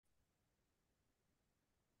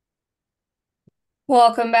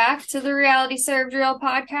Welcome back to the Reality Served Real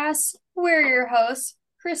podcast. We're your hosts,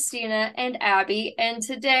 Christina and Abby, and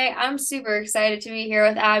today I'm super excited to be here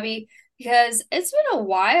with Abby because it's been a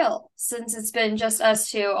while since it's been just us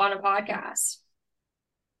two on a podcast.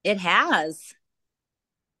 It has.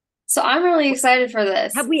 So I'm really excited for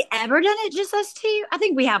this. Have we ever done it just us two? I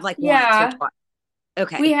think we have like once or Yeah, twice.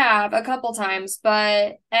 we Okay. have a couple times,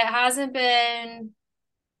 but it hasn't been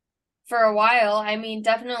for a while. I mean,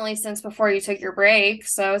 definitely since before you took your break,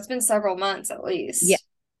 so it's been several months at Yeah. least.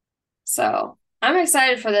 So I'm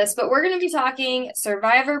excited for this, but we're going to be talking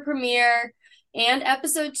Survivor premiere and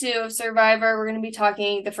episode 2 of Survivor. We're going to be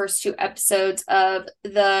talking the first 2 episodes of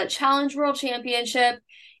the Challenge World Championship,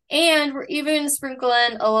 and we're even going to sprinkle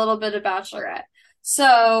in a little bit of Bachelorette.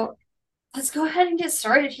 So let's go ahead and get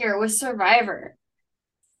started here with Survivor.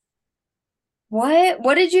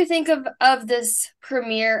 What did you think of this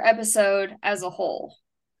premiere episode as a whole?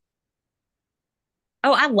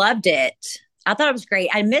 Oh, I loved it. I thought it was great.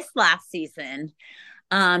 I missed last season.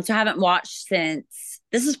 So I haven't watched since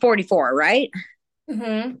this is 44, right?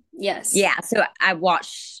 Mm-hmm. Yes. Yeah. So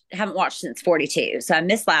haven't watched since 42. So I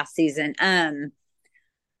missed last season.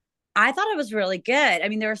 I thought it was really good. I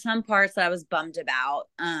mean, there were some parts that I was bummed about.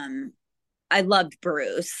 I loved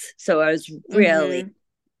Bruce. So I was really Mm-hmm.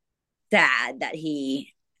 sad that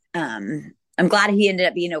I'm glad he ended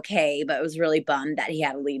up being okay, but it was really bummed that he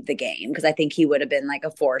had to leave the game because I think he would have been like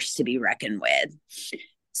a force to be reckoned with.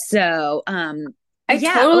 So, I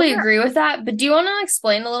yeah, totally agree with that, but do you want to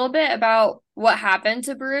explain a little bit about what happened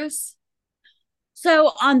to Bruce?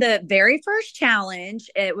 so on the very first challenge,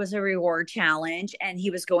 it was a reward challenge, and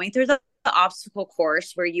he was going through the obstacle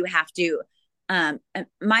course where you have to,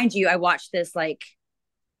 mind you, I watched this like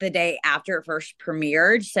the day after it first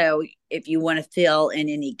premiered. So if you want to fill in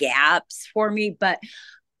any gaps for me, but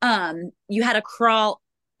you had to crawl,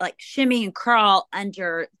 like shimmy and crawl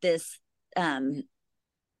under um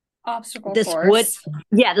Obstacle this wood, course.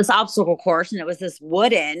 yeah, this obstacle course, and it was this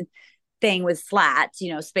wooden thing with slats,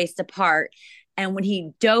 spaced apart. And when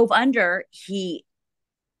he dove under, he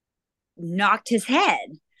knocked his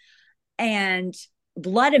head, and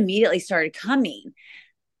blood immediately started coming,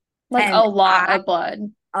 Like a and lot I of blood.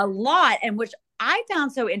 a lot, and which I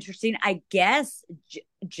found so interesting. I guess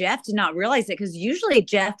Jeff did not realize it because usually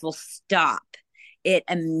Jeff will stop it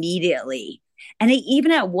immediately. And he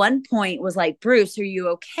even at one point was like, Bruce, are you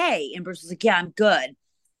okay? And Bruce was like, yeah, I'm good.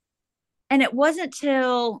 And it wasn't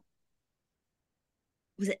till,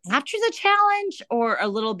 was it after the challenge or a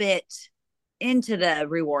little bit into the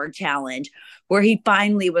reward challenge where he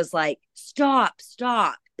finally was like, stop,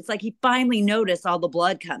 stop. It's like he finally noticed all the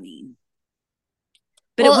blood coming.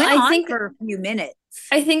 But it Well, went I on think for a few minutes.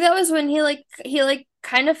 I think that was when he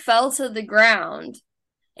kind of fell to the ground.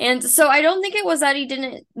 And so I don't think it was that he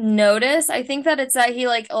didn't notice. I think that it's that he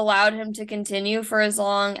like allowed him to continue for as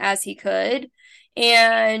long as he could.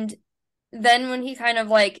 And then when he kind of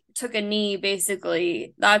like took a knee,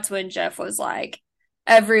 basically, that's when Jeff was like,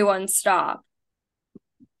 everyone stop.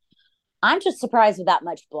 I'm just surprised with that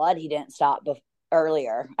much blood he didn't stop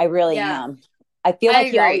earlier. I really Yeah, am. I feel I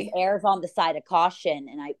like he always agree. errs on the side of caution,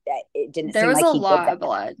 and it didn't There seem was like a he did lot of that.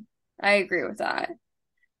 blood. I agree with that.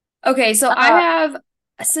 Okay, so I Uh, have,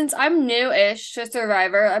 since I'm new-ish to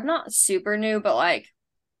Survivor, I'm not super new, but like,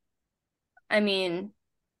 I mean,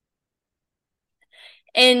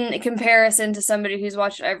 in comparison to somebody who's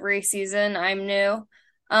watched every season, I'm new.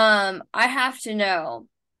 I have to know,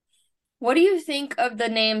 what do you think of the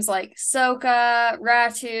names like Soka,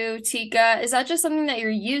 Ratu, Tika? Is that just something that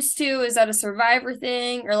you're used to? Is that a Survivor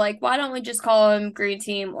thing? Or like, why don't we just call them Green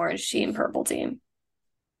Team, Orange Team, Purple Team?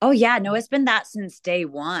 oh yeah, no, it's been that since day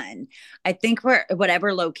one. I think we're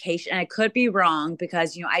whatever location. I could be wrong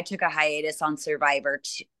because I took a hiatus on Survivor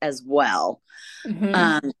as well,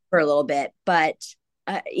 Hmm. for a little bit, but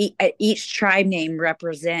each tribe name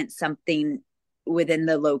represents something within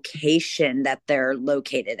the location that they're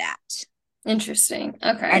located at. Interesting.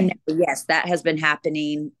 And Okay. yes, that has been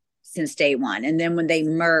happening since day one. And then when they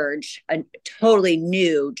merge, a totally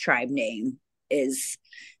new tribe name is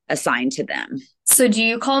assigned to them. So do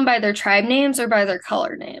you call them by their tribe names or by their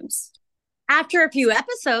color names? After a few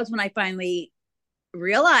episodes, when I finally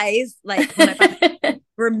realized, like when I finally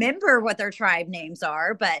remember what their tribe names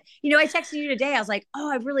are, but I texted you today. I was like,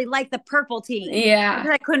 oh, I really like the purple team. But Yeah,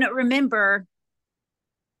 then I couldn't remember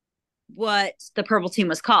what the purple team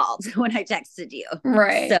was called when I texted you.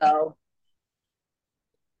 right. So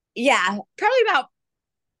yeah, probably about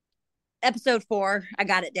episode 4, I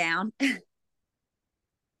got it down.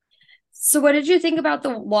 So what did you think about the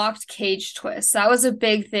locked cage twist? That was a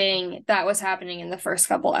big thing that was happening in the first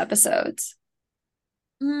couple episodes.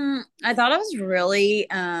 I thought it was really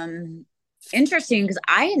interesting because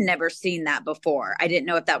I had never seen that before. I didn't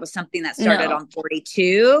know if that was something that started No. on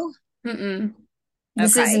 42. Mm-mm.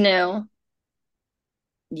 This is Okay. new.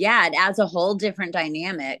 Yeah, it adds a whole different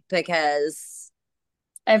dynamic because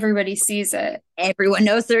Everybody sees it. everyone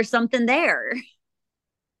knows there's something there.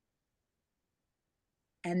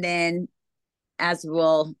 And then, as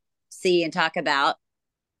we'll see and talk about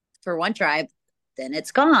for one tribe, then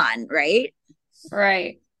it's gone, right?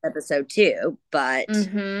 Right. Episode two. But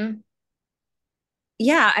Mm-hmm.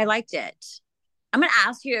 yeah, I liked it. I'm going to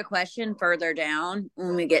ask you a question further down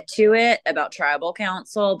when we get to it about tribal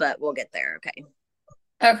council, but we'll get there. Okay.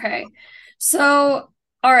 Okay. So,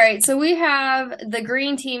 all right. So we have the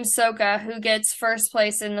green team Soka who gets first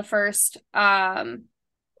place in the first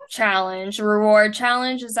challenge, reward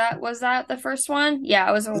challenge. Was that the first one? Yeah,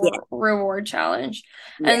 it was a Yeah. reward challenge.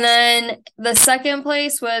 And Yes. then the second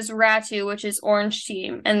place was Ratu, which is orange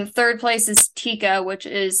team, and the third place is Tika, which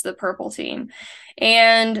is the purple team.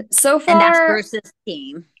 And so And that's far, Bruce's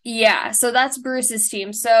team. yeah, so that's Bruce's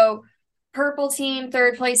team. So purple team,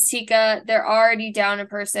 third place Tika, they're already down a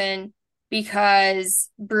person because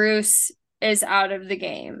Bruce is out of the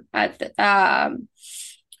game at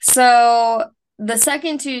so the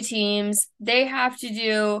second two teams, they have to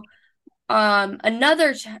do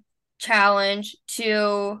another challenge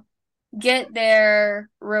to get their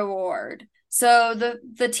reward. So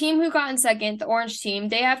the team who got in second, the orange team,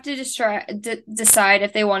 they have to decide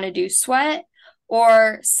if they want to do sweat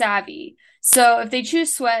or savvy. So if they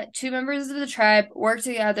choose sweat, two members of the tribe work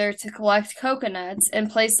together to collect coconuts and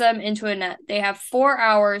place them into a net. They have 4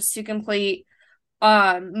 hours to complete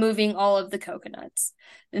moving all of the coconuts.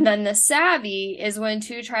 And then the savvy is when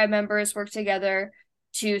two tribe members work together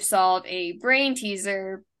to solve a brain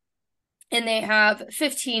teaser, and they have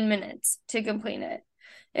 15 minutes to complete it.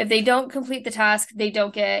 If they don't complete the task, they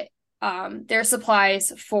don't get their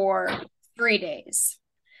supplies for 3 days.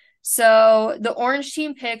 So the orange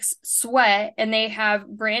team picks sweat, and they have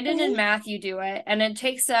Brandon and Matthew do it, and it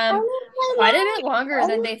takes them quite a bit longer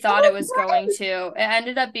than they thought it was going to. It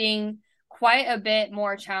ended up being quite a bit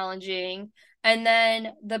more challenging. And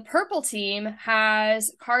then the purple team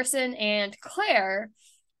has Carson and Claire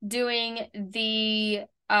doing the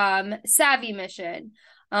savvy mission.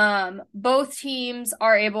 Both teams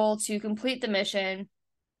are able to complete the mission,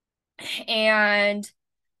 and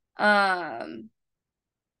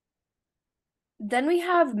then we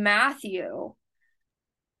have Matthew.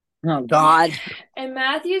 Oh, God. And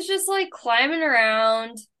Matthew's just like climbing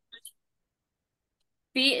around,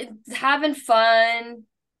 having fun,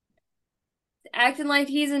 acting like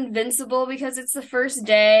he's invincible because it's the first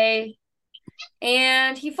day.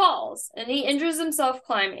 And he falls and he injures himself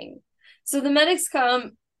climbing. So the medics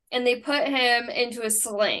come and they put him into a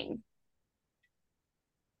sling.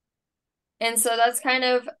 And so that's kind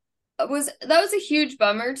of that was a huge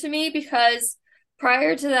bummer to me because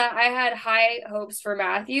prior to that I had high hopes for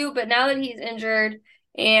Matthew, but now that he's injured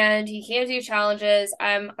and he can't do challenges,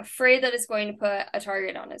 I'm afraid that it's going to put a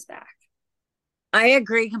target on his back. I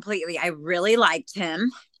agree completely. I really liked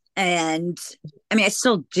him. And I mean, I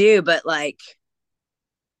still do, but like,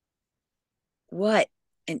 what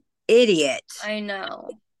an idiot. I know.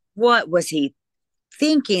 What was he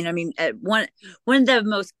thinking? I mean, one of the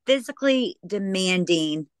most physically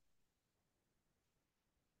demanding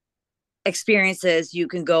experiences you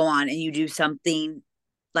can go on, and you do something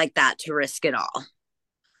like that to risk it all.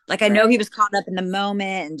 Like, I know he Right. was caught up in the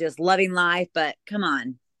moment and just loving life, but come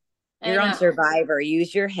on. I You're on know. Survivor.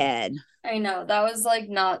 Use your head. I know. That was like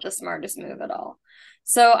not the smartest move at all.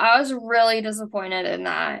 So I was really disappointed in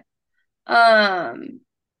that. Um,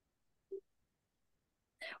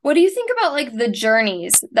 what do you think about like the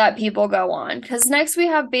journeys that people go on? Because next we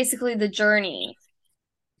have basically the journey.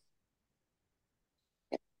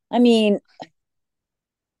 I mean,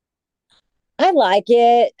 I like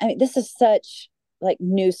it. I mean, this is such like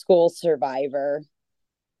new school Survivor.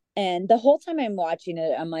 And the whole time I'm watching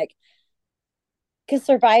it, I'm like, because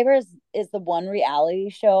Survivor is the one reality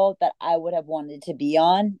show that I would have wanted to be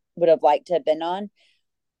on, would have liked to have been on,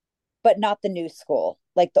 but not the new school,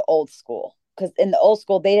 like the old school. Because in the old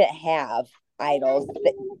school, they didn't have idols.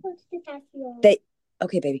 They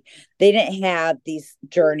okay, baby. They didn't have these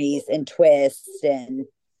journeys and twists and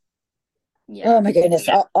Yeah. oh my goodness,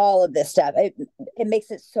 all of this stuff. It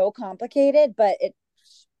makes it so complicated, but it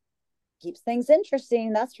keeps things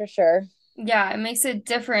interesting. That's for sure. Yeah, it makes it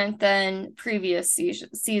different than previous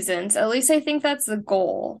seasons. At least I think that's the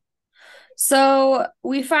goal. So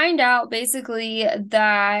we find out basically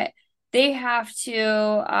that they have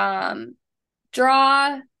to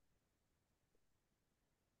draw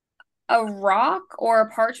a rock or a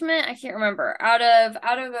parchment, I can't remember, out of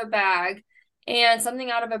a bag and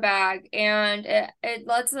something out of a bag, and it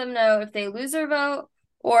lets them know if they lose their vote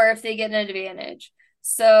or if they get an advantage.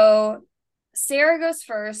 So Sarah goes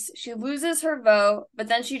first. She loses her vote, but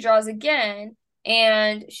then she draws again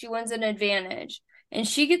and she wins an advantage. And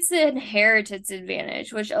she gets the inheritance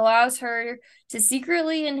advantage, which allows her to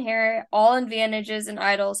secretly inherit all advantages and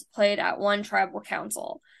idols played at one tribal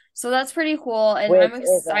council. So that's pretty cool. And which I'm is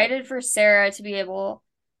a excited for Sarah to be able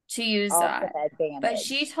to use awesome that. But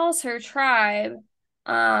she advantage. tells her tribe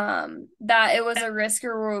that it was a risk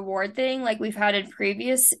or reward thing like we've had in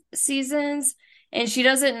previous seasons, and she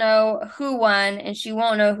doesn't know who won, and she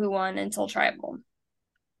won't know who won until tribal.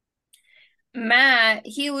 Matt,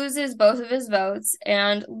 he loses both of his votes,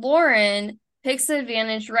 and Lauren picks the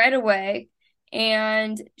advantage right away,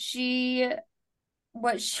 and her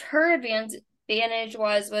advantage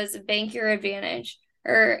was bank your advantage,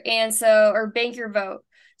 or bank your vote.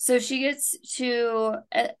 So she gets to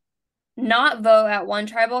not vote at one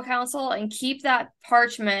tribal council and keep that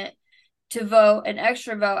parchment to vote an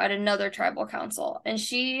extra vote at another tribal council. And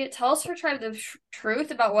she tells her tribe the truth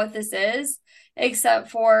about what this is, except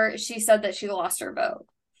for she said that she lost her vote,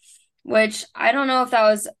 which I don't know if that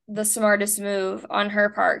was the smartest move on her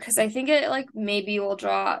part, because I think it like maybe will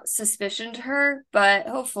draw suspicion to her, but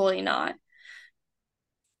hopefully not.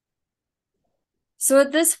 So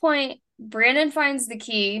at this point, Brandon finds the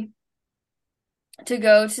key to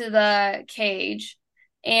go to the cage,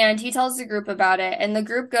 and he tells the group about it, and the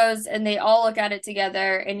group goes and they all look at it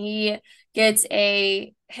together, and he gets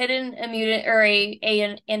a hidden immunity, or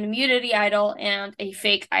an immunity idol and a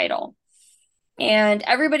fake idol. And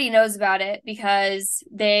everybody knows about it because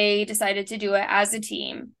they decided to do it as a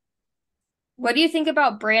team. What do you think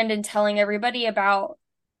about Brandon telling everybody about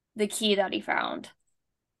the key that he found?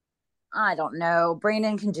 I don't know.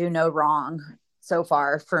 Brandon can do no wrong so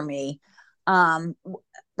far for me. Um,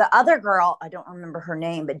 the other girl, I don't remember her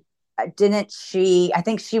name, but didn't she? I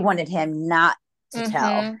think she wanted him not to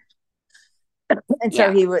tell, Mm-hmm. and so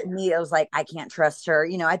Yeah. he would. Me, it was like I can't trust her.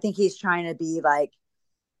 I think he's trying to be like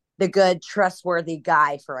the good, trustworthy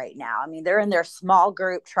guy for right now. I mean, they're in their small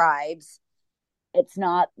group tribes. It's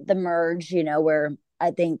not the merge, where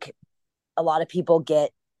I think a lot of people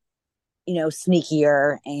get,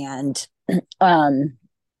 sneakier and um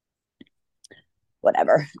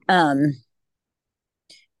whatever,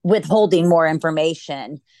 withholding more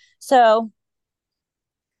information. So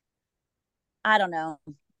I don't know.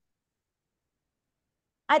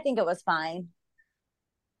 I think it was fine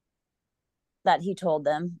that he told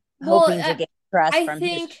them, Well, hoping to get trust I from his.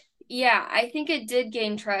 think, yeah, I think it did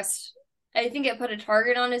gain trust. I think it put a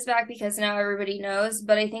target on his back because now everybody knows,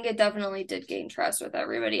 but I think it definitely did gain trust with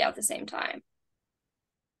everybody at the same time.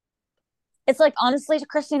 It's like, honestly, to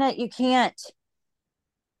Christina, you can't.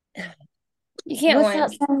 You can't What's that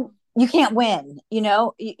win. saying? You can't win.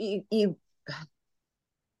 You're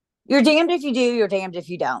damned if you do. You're damned if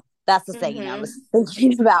you don't. That's the saying I Mm-hmm. was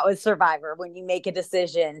thinking about with Survivor. When you make a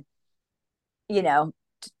decision, you know,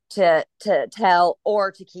 to tell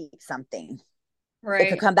or to keep something. It could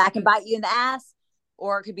Right. come back and bite you in the ass,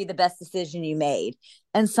 or it could be the best decision you made.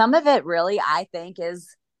 And some of it really, I think,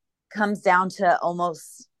 is comes down to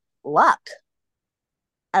almost luck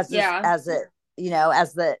as this Yeah. as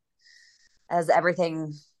it, as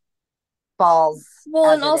everything falls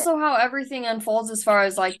Well, and as it is. also how everything unfolds as far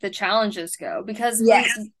as like the challenges go, because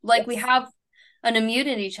Yes. we Yes. have an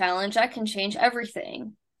immunity challenge that can change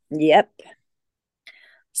everything. Yep.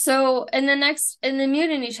 So in the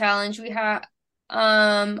immunity challenge, we have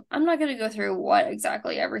I'm not gonna go through what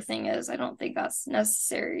exactly everything is. I don't think that's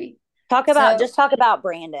necessary. Just So talk about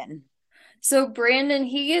Brandon. Brandon,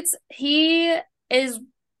 is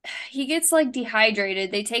he gets like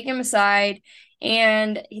dehydrated. They take him aside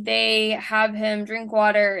and they have him drink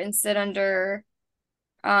water and sit under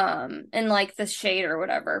in like the shade or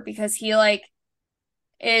whatever, because he like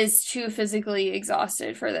is too physically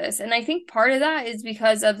exhausted for this. And I think part of that is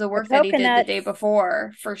because of the The work that he did the day coconuts,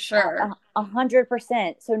 before, for sure.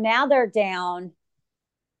 100%. So now they're down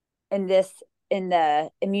in this in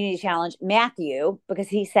the immunity challenge. Matthew, because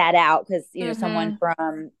he sat out because someone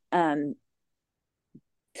Mm-hmm. from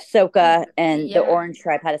Soka and the Yeah. Orange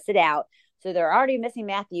Tribe had to sit out. So they're already missing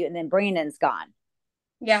Matthew, and then Brandon's gone.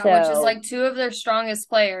 Yeah, which is So like two of their strongest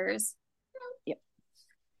players. yep.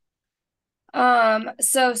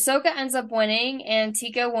 So Soka ends up winning and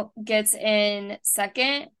Tika gets in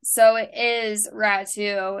second. So it is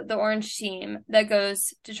Ratu, the orange team, that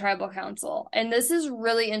goes to tribal council. And this is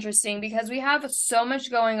really interesting because we have so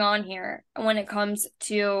much going on here when it comes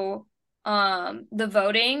to the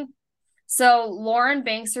voting. So Lauren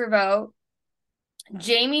banks her vote.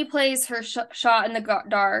 Jamie plays her shot in the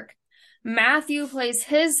dark. Matthew plays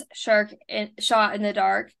his shot in the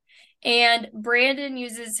dark. And Brandon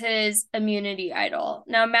uses his immunity idol.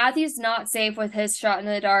 Now, Matthew's not safe with his shot in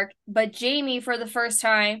the dark, but Jamie, for the first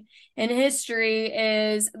time in history,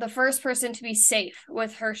 is the first person to be safe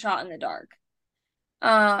with her shot in the dark.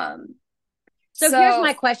 So here's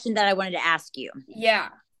my question that I wanted to ask you. Yeah.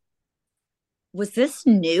 Was this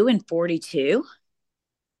new in 42?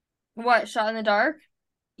 What, shot in the dark?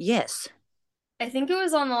 Yes. I think it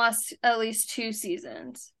was on the last at least 2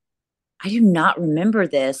 seasons. I do not remember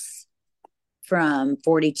this from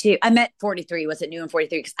 42. I meant 43. Was it new in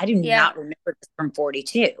 43? Because I do not remember this from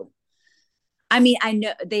 42. I mean, I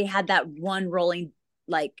know they had that one rolling,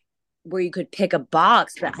 like, where you could pick a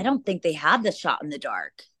box, but I don't think they had the shot in the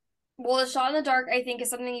dark. Well, the shot in the dark, I think, is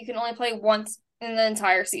something you can only play once in the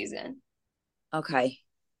entire season. Okay.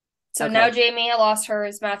 So now Jamie lost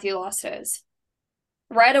hers, Matthew lost his.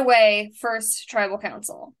 Right away, first tribal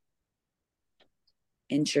council.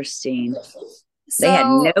 Interesting. So, they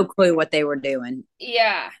had no clue what they were doing.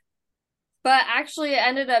 Yeah. But actually, it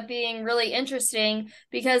ended up being really interesting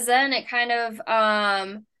because then it kind of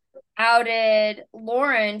outed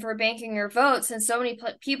Lauren for banking her votes, and so many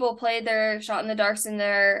people played their shot in the darks and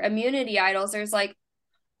their immunity idols. There's like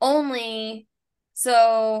only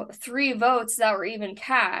 3 votes that were even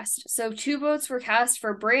cast. So 2 votes were cast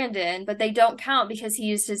for Brandon, but they don't count because he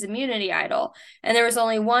used his immunity idol. And there was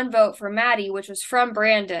only 1 vote for Maddie, which was from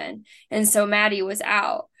Brandon. And so Maddie was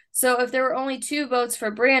out. So if there were only 2 votes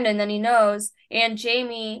for Brandon, then he knows. And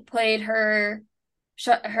Jamie played her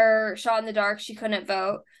shot in the dark. She couldn't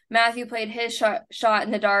vote. Matthew played his shot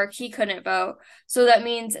in the dark. He couldn't vote. So that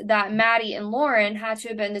means that Maddie and Lauren had to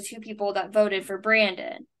have been the 2 people that voted for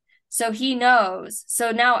Brandon. So he knows.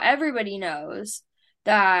 So now everybody knows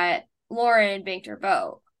that Lauren banked her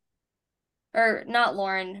vote. Or not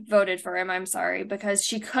Lauren voted for him, I'm sorry, because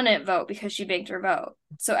she couldn't vote because she banked her vote.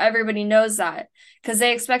 So everybody knows that because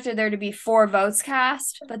they expected there to be 4 votes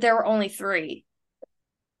cast, but there were only 3.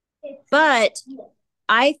 But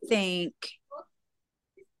I think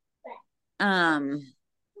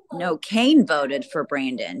no, Kane voted for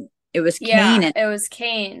Brandon. It was Kane it was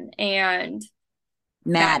Kane and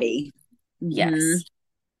Maddie. Yes.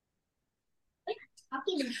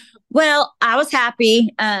 Mm-hmm. Well, I was happy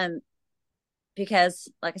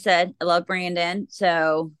because, like I said, I love Brandon.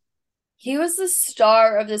 So he was the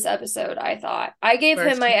star of this episode, I thought. I gave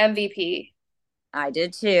him my MVP. I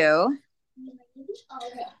did too.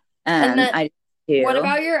 And then, I did too. What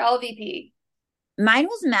about your LVP? Mine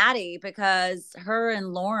was Maddie because her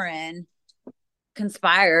and Lauren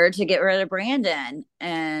conspired to get rid of Brandon,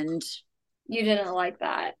 and you didn't like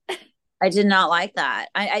that. I did not like that.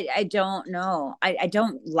 I don't know. I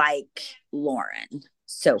don't like Lauren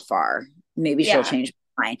so far. Maybe she'll change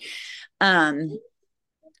my mind.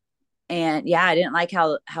 And yeah, I didn't like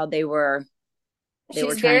how they were.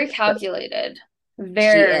 She's very calculated.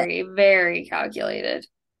 Very, very calculated.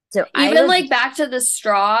 So even like back to the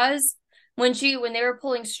straws when they were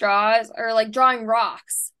pulling straws or like drawing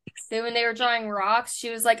rocks. When they were drawing rocks, she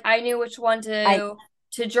was like, I knew which one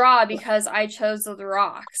to draw because I chose the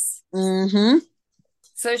rocks. Mm-hmm.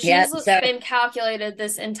 So she's been calculated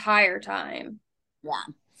this entire time. Yeah.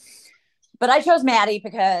 But I chose Maddie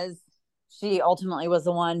because she ultimately was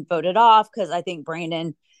the one voted off because I think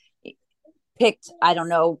Brandon picked, I don't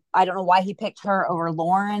know why he picked her over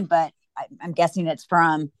Lauren, but I'm guessing it's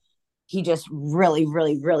from he just really,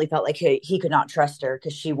 really, really felt like he could not trust her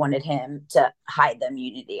because she wanted him to hide the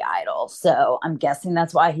immunity idol. So I'm guessing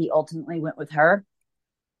that's why he ultimately went with her.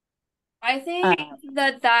 I think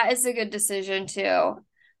that is a good decision too.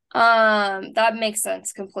 That makes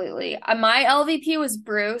sense completely. My LVP was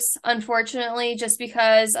Bruce, unfortunately, just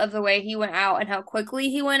because of the way he went out and how quickly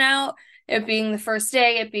he went out. It being the first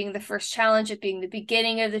day, it being the first challenge, it being the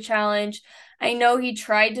beginning of the challenge. I know he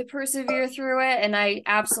tried to persevere through it, and I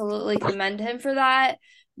absolutely commend him for that.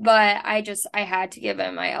 But I had to give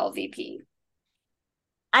him my LVP.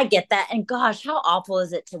 I get that. And gosh, how awful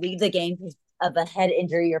is it to leave the game of a head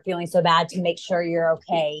injury? You're feeling so bad to make sure you're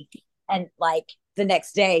okay. And like the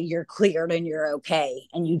next day you're cleared and you're okay.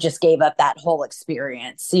 And you just gave up that whole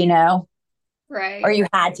experience, you know? Right. Or you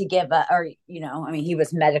had to give up, or, you know, I mean, he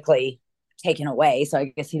was medically taken away. So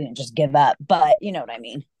I guess he didn't just give up, but you know what I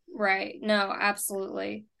mean? Right. No,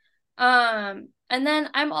 absolutely. And then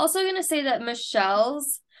I'm also going to say that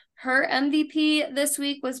her MVP this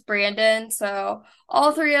week was Brandon. So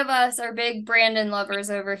all 3 of us are big Brandon lovers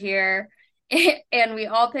over here. And we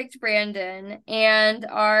all picked Brandon. And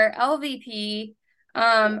our LVP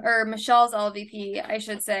Or Michelle's LVP, I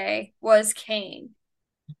should say, was Kane.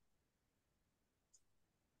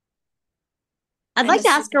 I'd I'm like to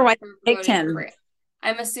ask her assuming why for she picked voting for him, Brand.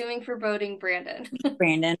 I'm assuming for voting Brandon,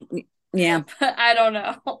 Brandon. Yeah. but I don't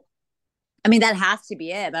know. I mean, that has to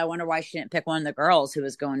be it. But I wonder why she didn't pick one of the girls who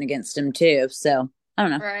was going against him too. So I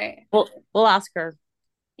don't know. Right. We'll ask her.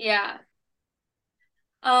 Yeah.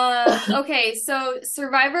 Okay, so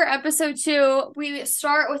Survivor episode 2, we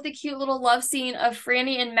start with the cute little love scene of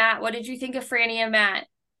Franny and Matt. What did you think of Franny and Matt?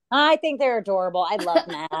 I think they're adorable. I love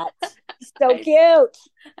Matt. He's so I, cute.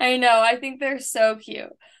 I know, I think they're so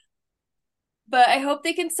cute. But I hope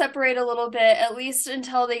they can separate a little bit, at least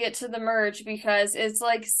until they get to the merge, because it's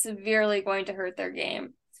like severely going to hurt their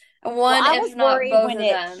game. Well, One, I if was not worried both when of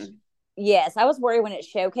it. them. Yes, I was worried when it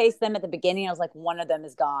showcased them at the beginning. I was like, one of them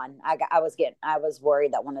is gone. I was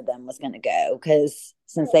worried that one of them was going to go because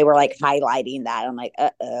since they were like highlighting that, I'm like,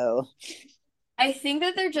 oh. I think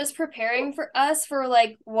that they're just preparing for us for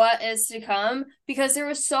like what is to come because there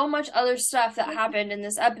was so much other stuff that happened in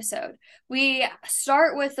this episode. We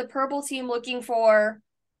start with the purple team looking for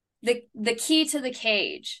the key to the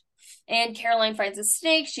cage. And Caroline finds a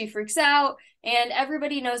snake, she freaks out, and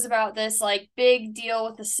everybody knows about this like big deal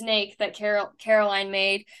with the snake that Caroline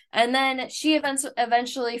made. And then she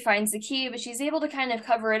eventually finds the key, but she's able to kind of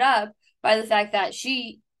cover it up by the fact that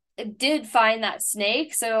she did find that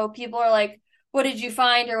snake. So people are like, what did you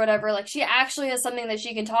find or whatever? Like she actually has something that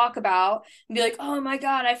she can talk about and be like, oh my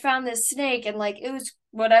God, I found this snake. And like it was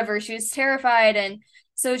whatever. She was terrified. And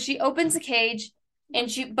so she opens the cage and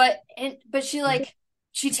she like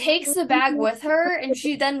she takes the bag with her and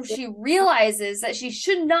she realizes that she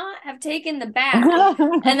should not have taken the bag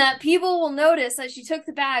and that people will notice that she took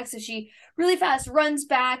the bag, so she really fast runs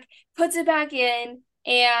back, puts it back in,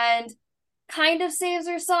 and kind of saves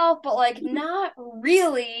herself, but like not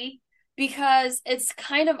really, because it's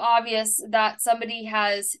kind of obvious that somebody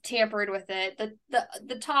has tampered with it.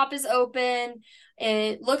 The top is open,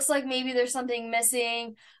 it looks like maybe there's something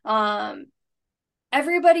missing.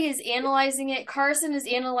 Everybody is analyzing it. Carson is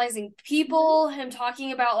analyzing people, him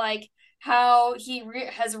talking about like how he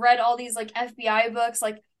has read all these like FBI books.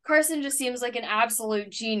 Like Carson just seems like an absolute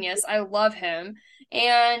genius. I love him.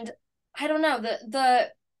 And I don't know,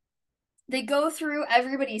 they go through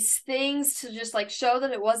everybody's things to just like show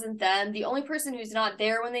that it wasn't them. The only person who's not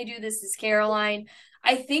there when they do this is Caroline.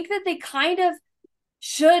 I think that they kind of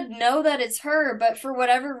should know that it's her, but for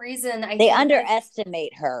whatever reason, they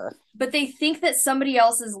underestimate her. But they think that somebody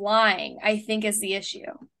else is lying, I think is the issue.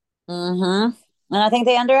 Mm-hmm. And I think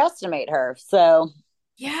they underestimate her. So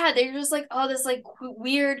yeah, they're just like, oh, this like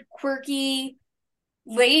weird, quirky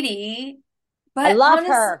lady. But I love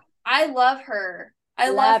her. I love her. I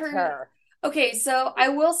love her. Okay, so I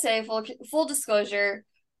will say full disclosure,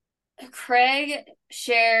 Craig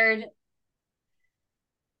shared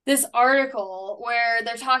this article where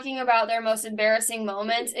they're talking about their most embarrassing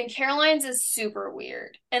moments, and Caroline's is super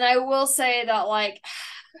weird. And I will say that like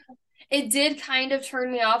it did kind of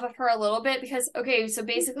turn me off of her a little bit because okay, so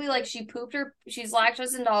basically like she's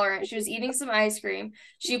lactose intolerant. She was eating some ice cream.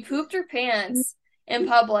 She pooped her pants in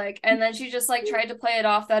public, and then she just like tried to play it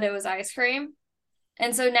off that it was ice cream.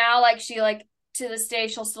 And so now like she like to this day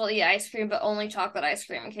she'll still eat ice cream, but only chocolate ice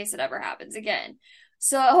cream in case it ever happens again.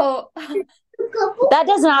 So that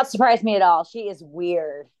does not surprise me at all. She is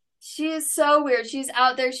weird. She is so weird. She's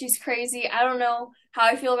out there. She's crazy. I don't know how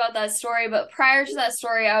I feel about that story, but prior to that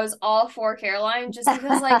story, I was all for Caroline just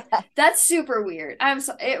because, like, that's super weird.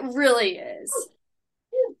 It really is.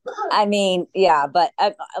 I mean, yeah, but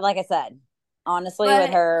like I said, honestly,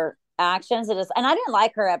 with her actions, it is, and I didn't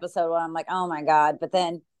like her episode 1. I'm like, oh my God. But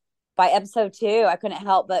then by episode 2, I couldn't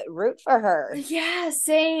help but root for her. Yeah,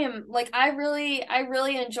 same. Like, I really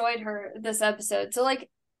enjoyed her this episode. So, like,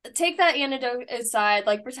 take that anecdote aside,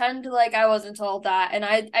 like pretend like I wasn't told that, and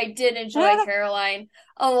I did enjoy Caroline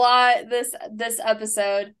a lot this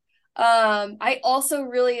episode. I also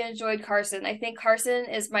really enjoyed Carson. I think Carson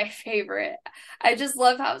is my favorite. I just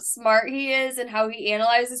love how smart he is and how he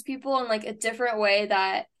analyzes people in like a different way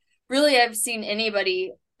that really I've seen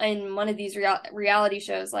anybody in one of these reality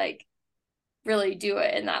shows like really do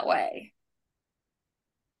it in that way.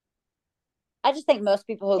 I just think most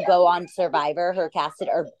people who go on Survivor who are casted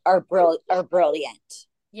are brilliant.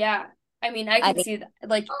 Yeah. I mean, I can see that.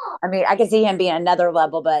 Like, I mean, I can see him being another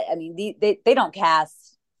level, but I mean, they don't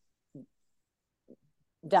cast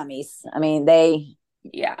dummies. I mean,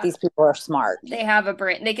 these people are smart. They have a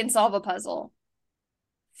brain. They can solve a puzzle.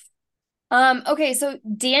 Okay, so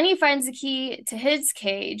Danny finds the key to his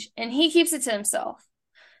cage and he keeps it to himself.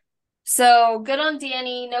 So good on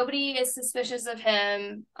Danny. Nobody is suspicious of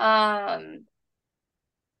him.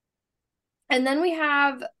 And then we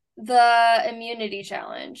have the immunity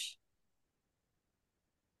challenge.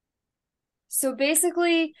 So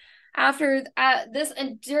basically, after this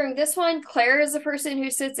and during this one, Claire is the person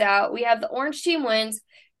who sits out. We have the orange team wins,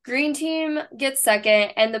 green team gets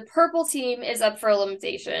second, and the purple team is up for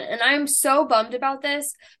elimination. And I'm so bummed about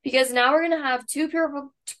this because now we're gonna have two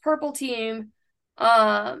purple team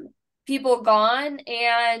people gone,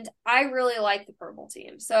 and I really like the purple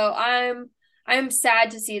team. So I'm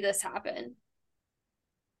sad to see this happen.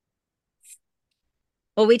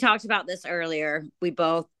 Well, we talked about this earlier. We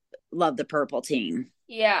both love the purple team.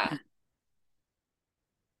 Yeah.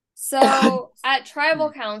 So at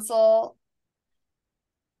tribal council,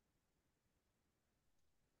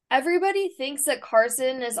 everybody thinks that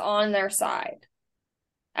Carson is on their side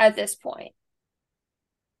at this point.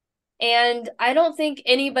 And I don't think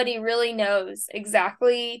anybody really knows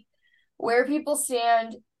exactly where people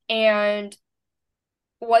stand and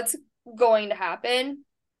what's going to happen.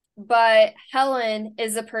 But Helen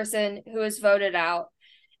is the person who was voted out.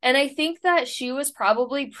 And I think that she was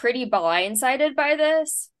probably pretty blindsided by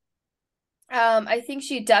this. I think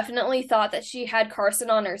she definitely thought that she had Carson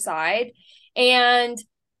on her side. And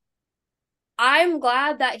I'm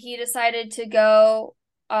glad that he decided to go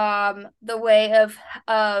the way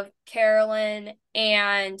of Carolyn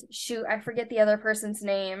and shoot, I forget the other person's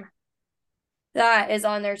name that is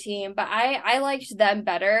on their team, but I liked them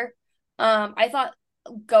better. I thought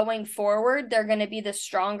going forward they're going to be the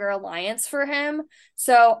stronger alliance for him.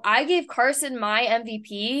 So I gave Carson my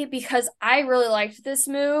MVP because I really liked this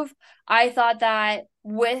move. I thought that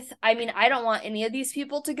I mean, I don't want any of these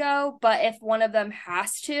people to go, but if one of them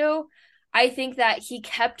has to, I think that he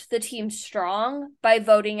kept the team strong by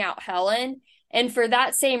voting out Helen. And for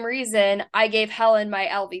that same reason, I gave Helen my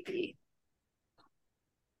LVP.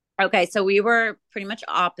 Okay, so we were pretty much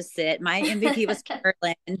opposite. My MVP was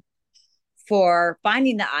Carolyn for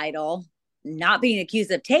finding the idol, not being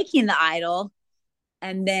accused of taking the idol,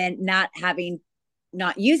 and then not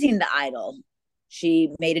using the idol.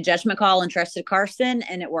 She made a judgment call and trusted Carson,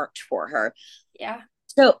 and it worked for her. Yeah.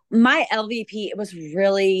 So my LVP, it was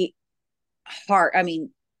really hard. I mean,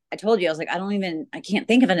 I told you, I was like, I can't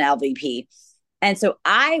think of an LVP. And so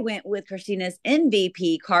I went with Christina's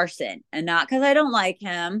MVP, Carson, and not because I don't like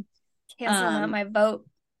him. Cancel out my vote.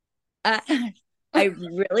 I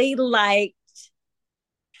really liked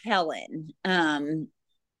Helen.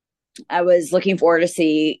 I was looking forward to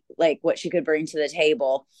see like what she could bring to the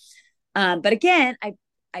table. But again,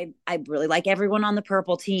 I really like everyone on the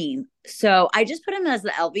purple team. So I just put him as the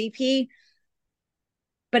LVP,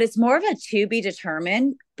 but it's more of a to be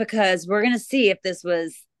determined because we're going to see if this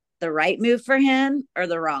was the right move for him or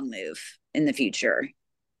the wrong move in the future.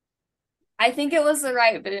 I think it was the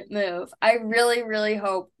right move. I really, really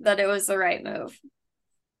hope that it was the right move.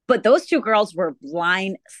 But those two girls were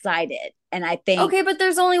blindsided. And I think okay, but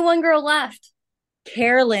there's only one girl left.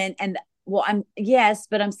 Carolyn and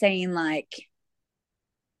but I'm saying like,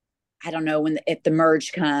 I don't know if the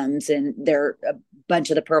merge comes and they're a bunch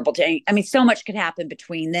of the purple team. I mean, so much could happen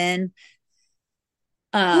between then.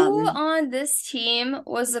 Who on this team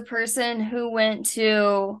was the person who went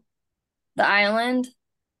to the island?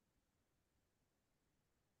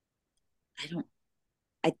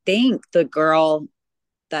 I think the girl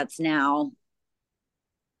that's now,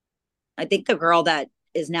 I think the girl that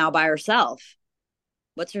is now by herself.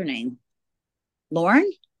 What's her name?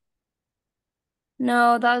 Lauren?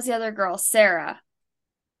 No, that was the other girl, Sarah.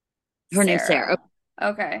 Her name's Sarah.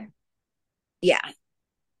 Okay. Yeah.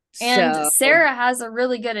 And Sarah has a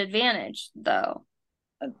really good advantage, though.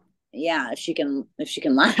 Yeah, if she can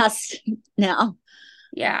last now.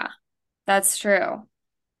 Yeah, that's true.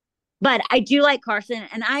 But I do like Carson,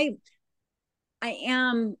 and I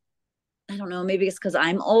am, I don't know, maybe it's because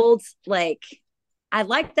I'm old. Like, I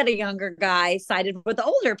like that a younger guy sided with the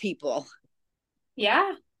older people.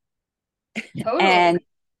 Yeah. Totally. And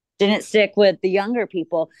didn't stick with the younger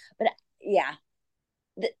people. But yeah,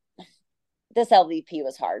 this LVP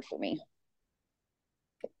was hard for me.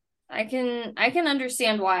 I can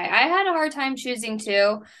understand why. I had a hard time choosing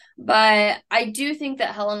too, but I do think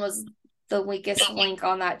that Helen was the weakest link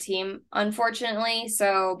on that team, unfortunately.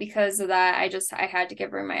 So because of that, I had to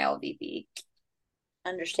give her my LVP.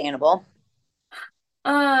 Understandable.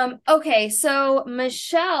 Okay, so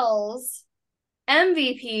Michelle's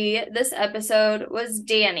MVP this episode was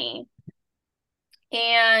Danny.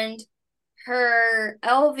 And her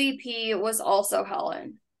LVP was also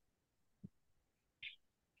Helen.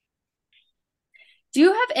 Do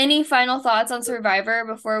you have any final thoughts on Survivor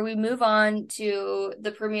before we move on to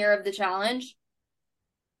the premiere of the challenge?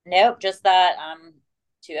 Nope, just that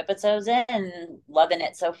 2 episodes in and loving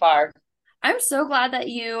it so far. I'm so glad that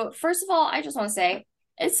first of all, I just want to say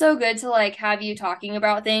it's so good to like have you talking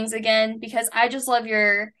about things again because I just love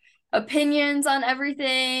your opinions on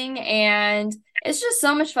everything and it's just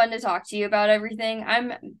so much fun to talk to you about everything.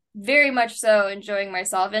 I'm very much so enjoying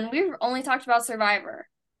myself and we've only talked about Survivor.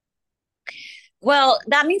 Well,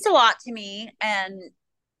 that means a lot to me. And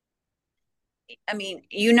I mean,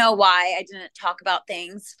 you know why I didn't talk about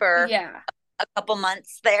things for Yeah, a couple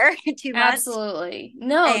months there, 2 months. absolutely.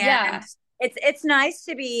 No, And yeah. it's nice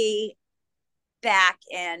to be back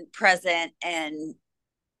and present and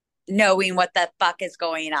knowing what the fuck is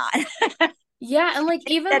going on. Yeah, and like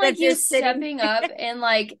even Instead like of you just sitting. stepping up and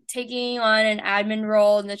like taking on an admin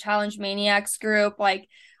role in the Challenge Maniacs group, like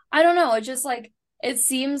I don't know, it just like it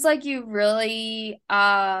seems like you really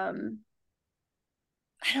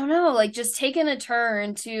I don't know, like just taken a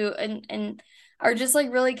turn to and are just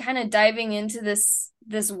like really kind of diving into this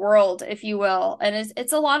world, if you will. And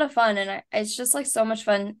it's a lot of fun and it's just like so much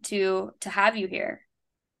fun to have you here.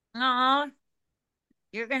 Oh,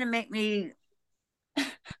 you're gonna make me.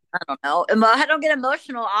 I don't know. I don't get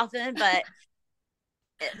emotional often, but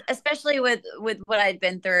especially with what I've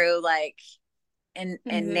been through, like and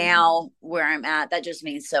Hmm. now where I'm at, that just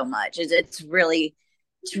means so much. It's really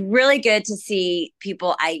good to see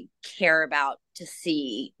people I care about to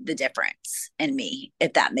see the difference in me,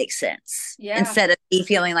 if that makes sense. Yeah. Instead of me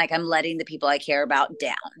feeling like I'm letting the people I care about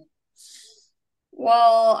down.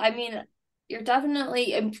 Well, I mean, you're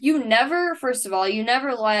definitely, you never, first of all, you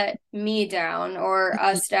never let me down or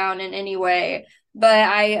us down in any way. But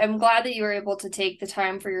I am glad that you were able to take the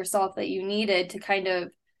time for yourself that you needed to kind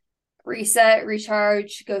of reset,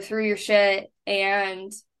 recharge, go through your shit.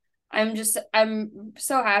 And I'm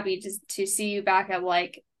so happy to see you back at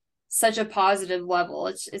like such a positive level.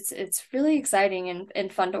 It's really exciting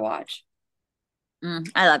and fun to watch.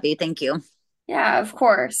 I love you. Thank you. Yeah, of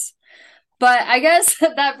course. But I guess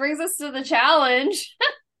that brings us to the challenge.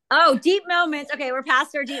 Oh, deep moments. Okay, we're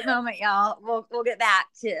past our deep moment, y'all. We'll get back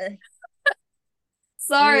to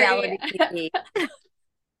Sorry. reality TV.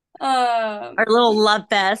 Our Um, little love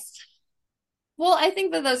fest. well, I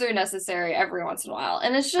think that those are necessary every once in a while,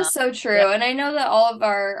 and it's Uh, just so yep. true. And I know that all of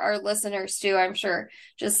our listeners too, I'm sure,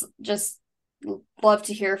 just love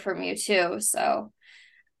to hear from you too. So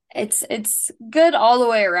it's good all the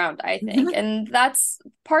way around, I think. And that's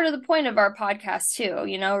part of the point of our podcast too,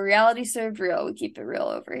 reality served real. We keep it real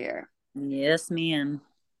over here. Yes, ma'am.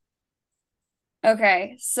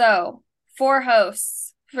 Okay, so four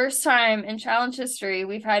hosts. First time in challenge history,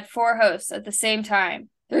 we've had four hosts at the same time.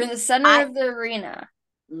 They're in the center I of the arena.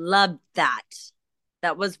 loved that.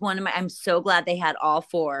 That was one of my. I'm so glad they had all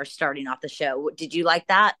four starting off the show. Did you like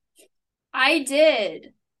that? I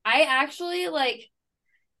did. I actually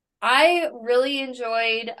I really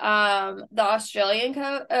enjoyed the Australian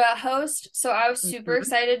host, so I was super Mhm.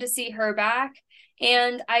 excited to see her back.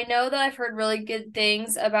 And I know that I've heard really good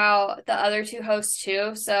things about the other two hosts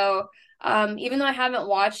too. So even though I haven't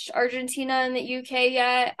watched Argentina and the UK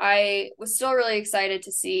yet, I was still really excited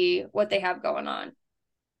to see what they have going on.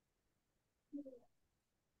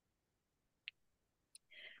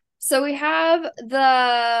 So we have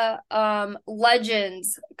the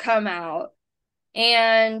legends come out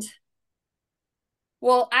and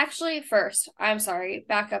well, actually, first, I'm sorry,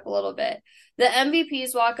 back up a little bit. The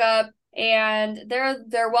MVPs walk up and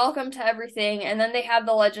they're welcome to everything, and then they have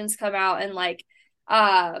the legends come out in like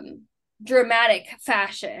dramatic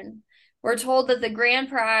fashion. We're told that the grand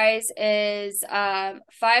prize is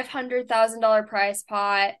 $500,000 prize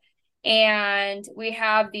pot, and we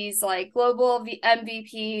have these like global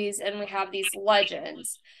MVPs and we have these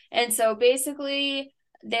legends. And so basically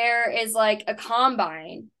there is like a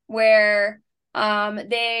combine where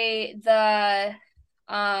the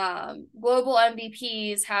global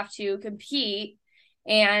MVPs have to compete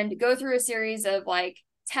and go through a series of like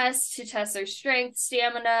tests to test their strength,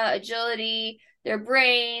 stamina, agility, their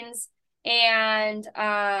brains, and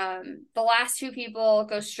the last two people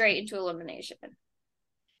go straight into elimination.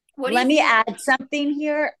 What do you Let me think? add something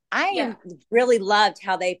here. I Yeah. am really loved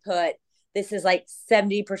how they put this is like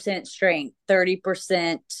 70% strength,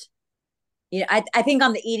 30%. I think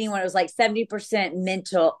on the eating one it was like 70%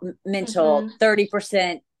 mental, Mm-hmm.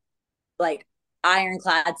 30% like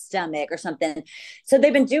ironclad stomach or something. So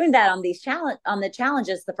they've been doing that on these challenge on the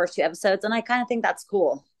challenges the first two episodes, and I kind of think that's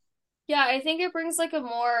cool. Yeah, I think it brings like a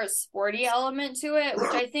more sporty element to it,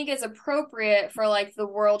 which I think is appropriate for like the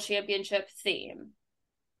world championship theme.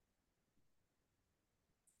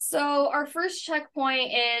 So our first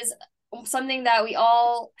checkpoint is something that we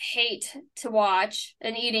all hate to watch,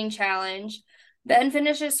 an eating challenge. Ben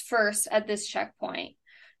finishes first at this checkpoint.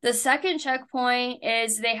 The second checkpoint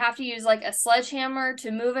is they have to use like a sledgehammer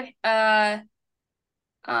to move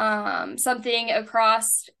something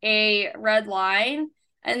across a red line.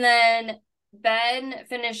 And then Ben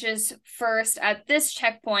finishes first at this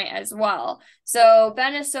checkpoint as well. So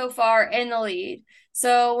Ben is so far in the lead.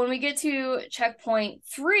 So when we get to checkpoint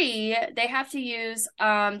 3, they have to use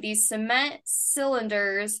these cement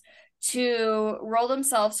cylinders to roll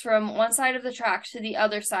themselves from one side of the track to the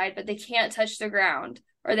other side, but they can't touch the ground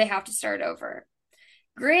or they have to start over.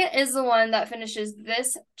 Grant is the one that finishes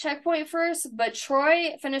this checkpoint first, but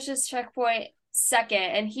Troy finishes checkpoint second,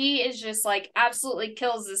 and he is just like absolutely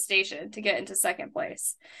kills the station to get into second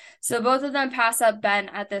place. So both of them pass up Ben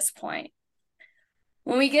at this point.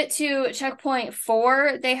 When we get to checkpoint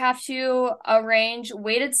 4, they have to arrange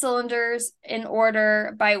weighted cylinders in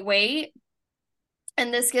order by weight,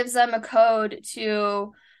 and this gives them a code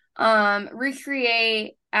to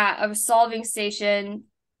recreate at a solving station,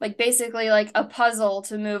 like basically like a puzzle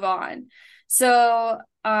to move on. So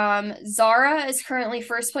Zara is currently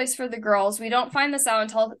first place for the girls. We don't find this out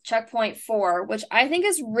until checkpoint 4, which I think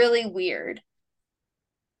is really weird.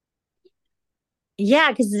 Yeah,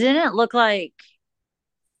 because it didn't look like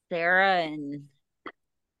Sarah and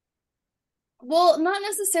Well, not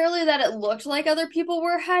necessarily that it looked like other people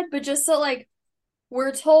were ahead, but just so like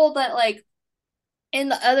we're told that like in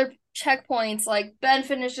the other checkpoints, like Ben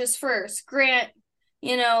finishes first, Grant,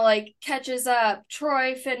 like catches up,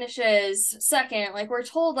 Troy finishes second. Like we're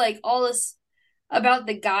told like all this about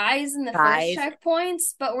the guys in the first guys,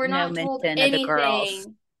 checkpoints, but we're no not told mention of the girls.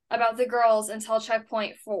 anything about the girls until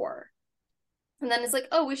checkpoint 4. And then it's like,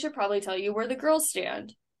 oh, we should probably tell you where the girls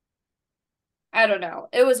stand. I don't know.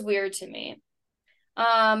 It was weird to me.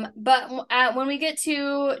 But when we get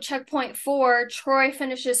to checkpoint 4, Troy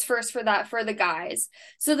finishes first for that for the guys.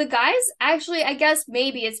 So the guys actually, I guess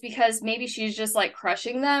maybe it's because maybe she's just like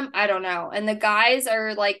crushing them. I don't know. And the guys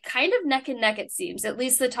are like kind of neck and neck, it seems, at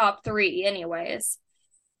least the top 3, anyways.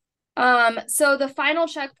 So the final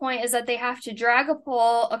checkpoint is that they have to drag a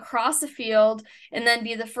pole across the field and then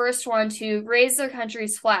be the first one to raise their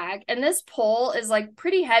country's flag. And this pole is like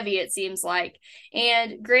pretty heavy, it seems like.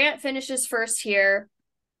 And Grant finishes first here,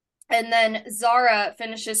 and then Zara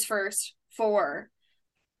finishes first for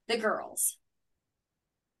the girls.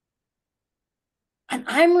 And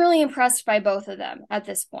I'm really impressed by both of them at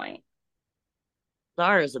this point.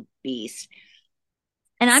 Zara's a beast.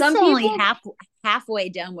 And I'm Some still only people halfway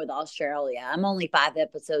done with Australia. I'm only 5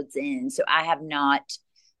 episodes in, so I have not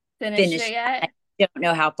finished it finished. yet. I don't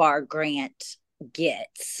know how far Grant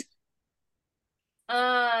gets.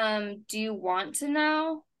 Do you want to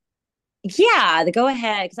know? Yeah, the go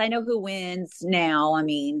ahead because I know who wins now. I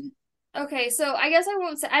mean, Okay, so I guess I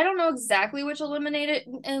won't say I don't know exactly which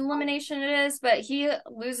elimination it is, but he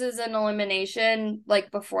loses an elimination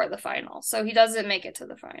like before the final. So he doesn't make it to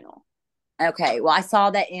the final. okay. Well, I saw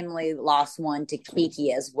that Emily lost one to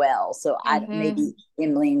Kiki as well, so I Mm-hmm. maybe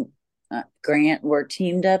Emily and Grant were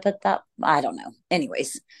teamed up at that. I don't know.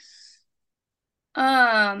 Anyways,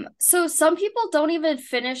 So some people don't even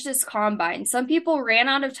finish this combine. Some people ran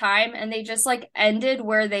out of time and they just like ended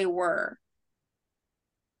where they were,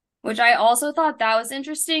 which I also thought that was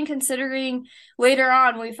interesting considering later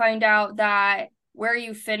on we find out that where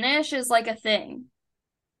you finish is like a thing.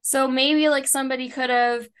 So maybe like somebody could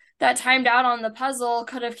have that timed out on the puzzle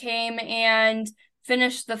could have came and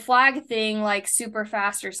finished the flag thing like super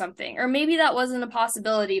fast or something. Or maybe that wasn't a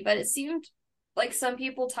possibility, but it seemed like some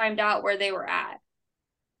people timed out where they were at.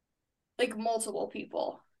 Like multiple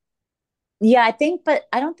people. yeah, I think, but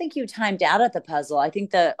I don't think you timed out at the puzzle. I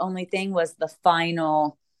think the only thing was the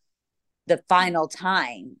final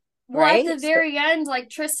time, Well, at the right? So very end,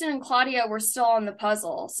 like Tristan and Claudia were still on the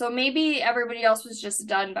puzzle. So maybe everybody else was just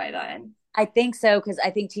done by then. I think so because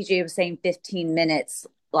I think TJ was saying 15 minutes,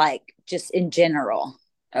 like just in general.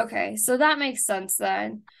 Okay, so that makes sense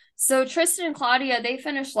then. So Tristan and Claudia, they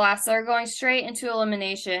finished last. They're going straight into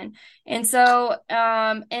elimination. And so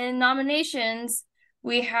in nominations,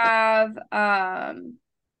 we have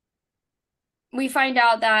we find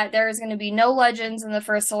out that there is going to be no legends in the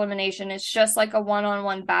first elimination. It's just like a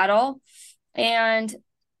one-on-one battle. And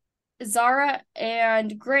Zara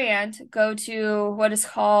and Grant go to what is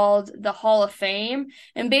called the Hall of Fame.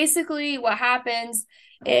 And basically, what happens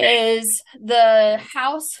is the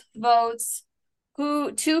House votes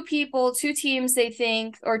who two teams they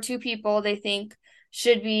think, or two people they think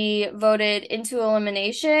should be voted into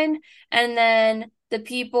elimination. And then the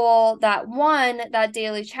people that won that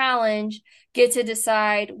daily challenge get to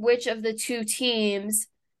decide which of the two teams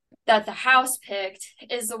that the house picked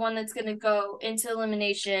is the one that's going to go into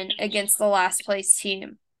elimination against the last place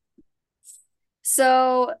team.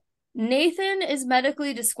 So Nathan is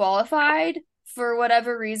medically disqualified for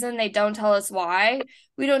whatever reason. They don't tell us why.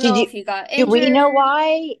 We don't Did know you? if he got Do we know injured.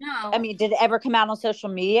 why? I No. mean, did it ever come out on social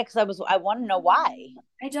media? Because I want to know why.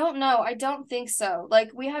 I don't know. I don't think so.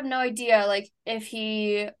 Like, we have no idea, like, if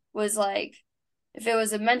he was like, if it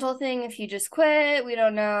was a mental thing, if he just quit. We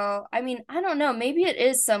don't know. I mean, I don't know. Maybe it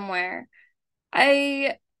is somewhere.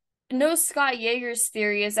 I know Scott Yeager's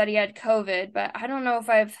theory is that he had COVID, but I don't know if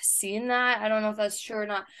I've seen that. I don't know if that's true or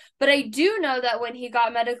not. But I do know that when he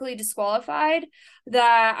got medically disqualified,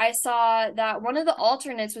 that I saw that one of the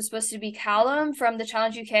alternates was supposed to be Callum from the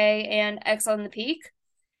Challenge UK and X on the Peak.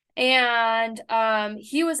 And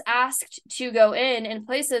he was asked to go in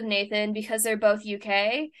place of Nathan because they're both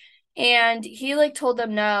UK. And he like told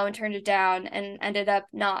them no and turned it down and ended up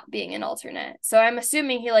not being an alternate. So I'm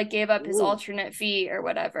assuming he like gave up his Ooh. alternate fee or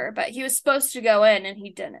whatever, but he was supposed to go in and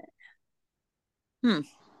he didn't. Hmm.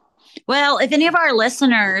 Well, if any of our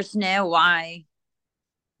listeners know why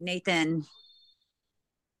Nathan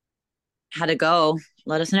had to go,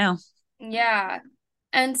 let us know. Yeah.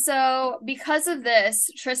 And so, because of this,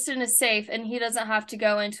 Tristan is safe and he doesn't have to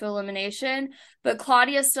go into elimination, but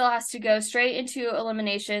Claudia still has to go straight into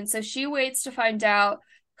elimination. So, she waits to find out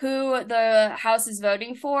who the house is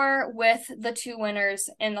voting for with the two winners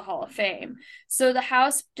in the Hall of Fame. So, the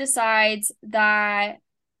house decides that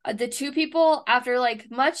the two people, after like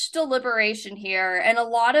much deliberation here and a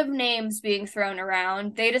lot of names being thrown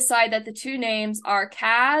around, they decide that the two names are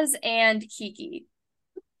Kaz and Kiki.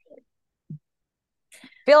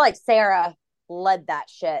 I feel like Sarah led that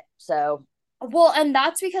shit. So Well, and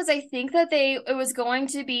that's because I think that it was going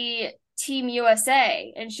to be Team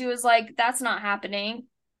USA, and she was like, that's not happening.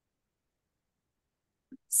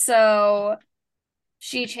 So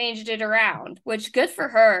she changed it around, which good for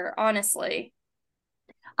her, honestly.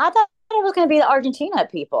 I thought it was going to be the Argentina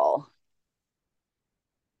people.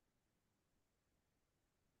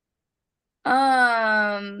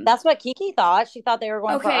 Um, That's what Kiki thought. She thought they were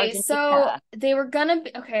going for okay, so Argentina. they were gonna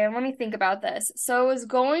be, okay, let me think about this. So it was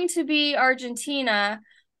going to be Argentina,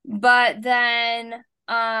 but then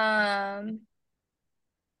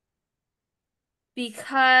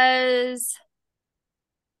because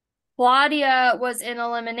Claudia was in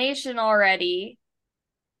elimination already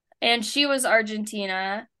and she was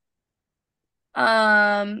Argentina,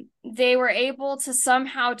 they were able to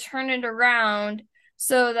somehow turn it around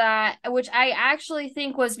so that, which I actually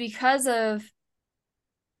think was because of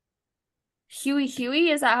Huey.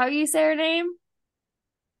 Is that how you say her name?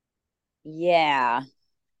 Yeah.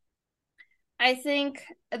 I think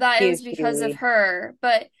that it Hugh was because of Huey. her,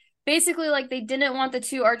 but basically, like, they didn't want the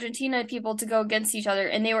two Argentina people to go against each other,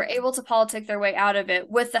 and they were able to politic their way out of it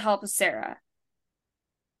with the help of Sarah,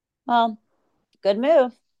 Well, good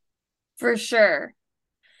move. for sure.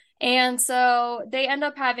 And so they end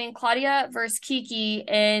up having Claudia versus Kiki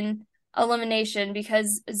in elimination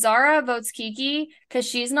because Zara votes Kiki because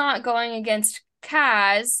she's not going against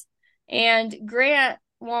Kaz, and Grant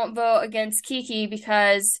won't vote against Kiki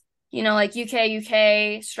because, like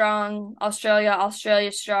UK strong,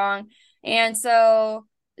 Australia strong. And so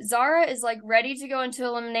Zara is like ready to go into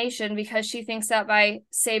elimination because she thinks that by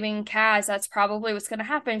saving Kaz, that's probably what's going to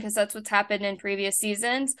happen because that's what's happened in previous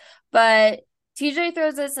seasons. But TJ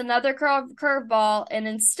throws us another curveball, and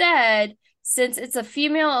instead, since it's a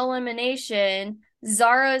female elimination,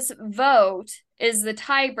 Zara's vote is the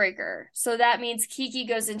tiebreaker. So that means Kiki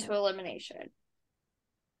goes into elimination.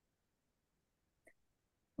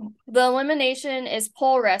 The elimination is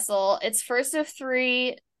pole wrestle. It's first of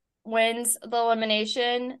three wins the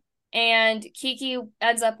elimination, and Kiki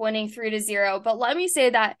ends up winning 3-0. But let me say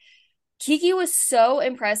that Kiki was so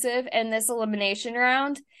impressive in this elimination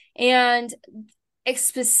round. And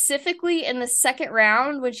specifically in the second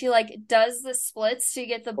round when she like does the splits to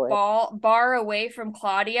get the bar away from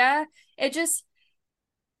Claudia, it just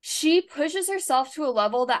she pushes herself to a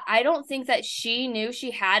level that I don't think that she knew she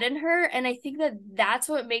had in her, and I think that that's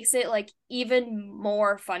what makes it like even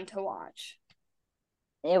more fun to watch.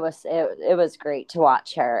 It was great to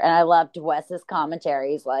watch her, and I loved Wes's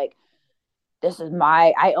commentaries. Like, this is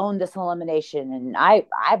my I own this elimination, and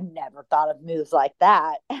I've never thought of moves like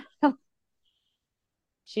that.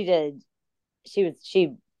 She did. She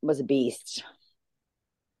was a beast.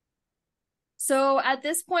 So at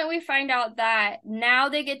this point, we find out that now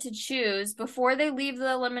they get to choose, before they leave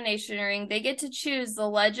the elimination ring, they get to choose the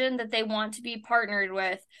legend that they want to be partnered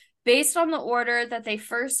with based on the order that they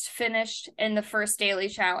first finished in the first daily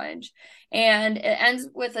challenge. And it ends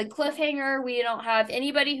with a cliffhanger. We don't have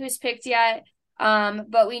anybody who's picked yet,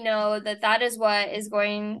 but we know that that is what is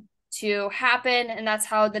going to happen, and that's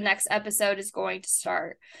how the next episode is going to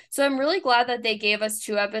start. So I'm really glad that they gave us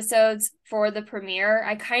 2 episodes for the premiere.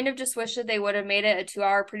 I kind of just wish that they would have made it a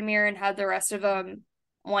 2-hour premiere and had the rest of them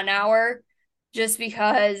 1 hour, just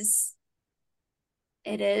because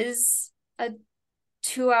it is a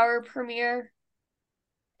 2-hour premiere.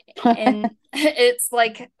 And it's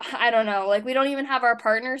like, I don't know, like we don't even have our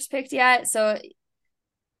partners picked yet, so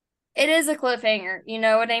it is a cliffhanger, you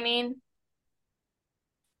know what I mean?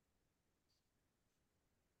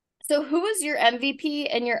 So who was your MVP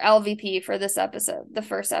and your LVP for this episode, the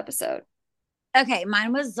first episode? Okay,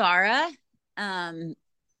 mine was Zara,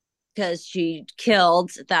 because she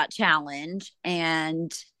killed that challenge,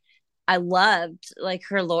 and I loved like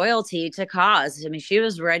her loyalty to cause. I mean, she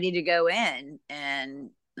was ready to go in,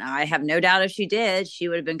 and I have no doubt if she did, she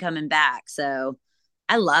would have been coming back. So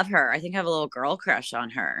I love her. I think I have a little girl crush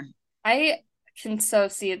on her. I can so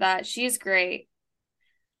see that. She's great.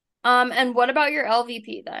 And what about your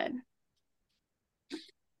LVP then?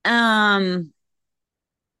 Um,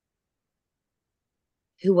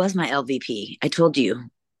 who was my LVP? I told you.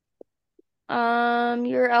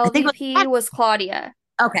 Your I think it LVP was was Claudia.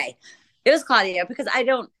 okay. It was Claudia because I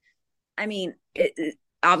don't. I mean,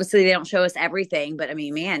 obviously they don't show us everything, but I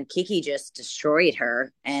mean, man, Kiki just destroyed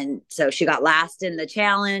her, and so she got last in the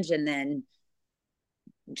challenge, and then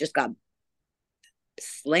just got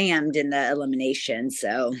slammed in the elimination.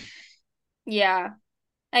 So Yeah.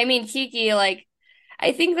 I mean, Kiki, like,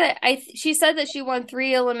 I think that she said that she won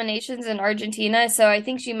 3 eliminations in Argentina, so I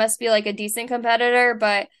think she must be like a decent competitor,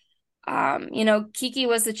 but Kiki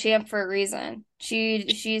was the champ for a reason.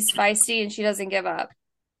 She's feisty and she doesn't give up.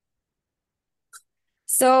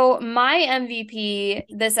 So my MVP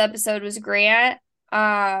this episode was Grant.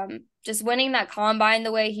 Just winning that combine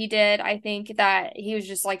the way he did, I think that he was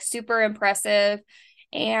just like super impressive.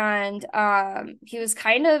 And he was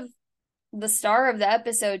kind of the star of the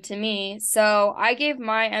episode to me. So I gave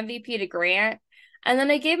my MVP to Grant. And then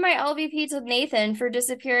I gave my LVP to Nathan for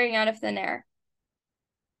disappearing out of thin air.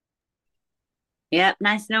 yep,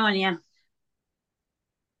 nice knowing you.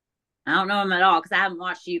 I don't know him at all because I haven't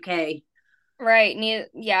watched UK, Right.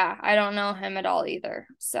 Yeah, I don't know him at all either.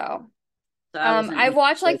 So so I wasn't I've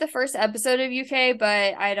watched like interested. the first episode of UK,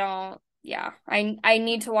 but I don't, yeah, I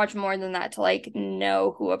need to watch more than that to like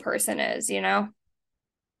know who a person is, you know?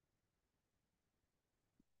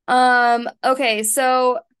 Okay,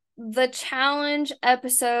 so the challenge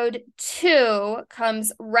episode 2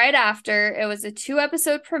 comes right after. It was a 2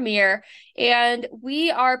 episode premiere, and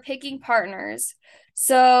we are picking partners.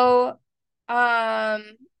 So, um,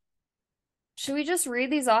 should we just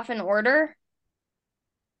read these off in order?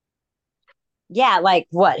 Yeah, like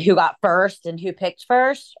what? Who got first and who picked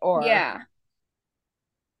first, or Yeah.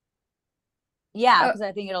 yeah, Oh, because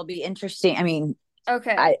I think it'll be interesting. I mean,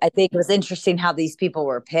 okay. I think it was interesting how these people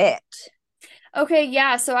were picked. Okay,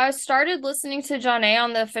 yeah. So I started listening to John A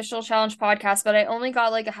on the official challenge podcast, but I only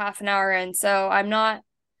got like a half an hour in, so I'm not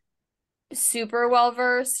super well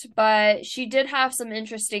versed, but she did have some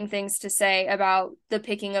interesting things to say about the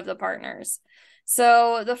picking of the partners.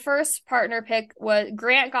 So the first partner pick was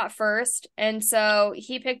Grant got first, and so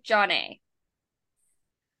he picked John A.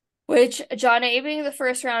 Which John A being the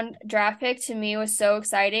first round draft pick to me was so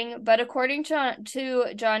exciting. But according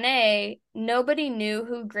to John A, nobody knew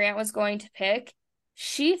who Grant was going to pick.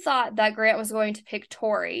 She thought that Grant was going to pick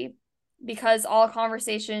Tori because all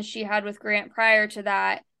conversations she had with Grant prior to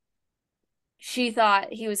that, she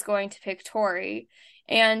thought he was going to pick Tori.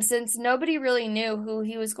 And since nobody really knew who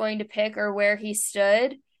he was going to pick or where he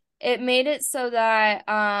stood, it made it so that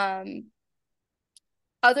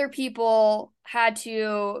other people had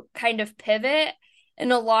to kind of pivot,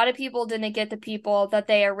 and a lot of people didn't get the people that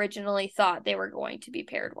they originally thought they were going to be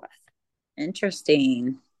paired with.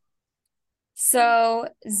 Interesting. So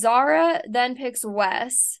Zara then picks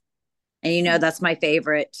Wes. And that's my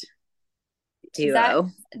favorite That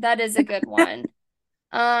duo. that is a good one.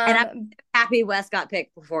 And I'm Um, happy Wes got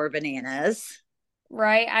picked before Bananas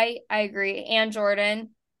right, I agree. And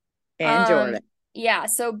Jordan. and Um, Jordan. yeah,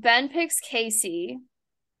 so Ben picks Casey,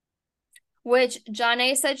 which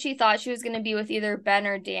Janae said she thought she was going to be with either Ben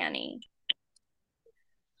or Danny.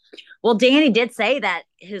 Well, Danny did say that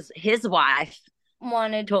his wife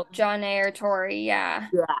Wanted told. Janae or Tori, yeah.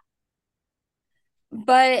 Yeah,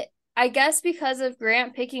 But I guess because of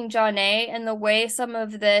Grant picking John A and the way some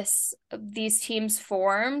of these teams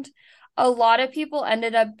formed, a lot of people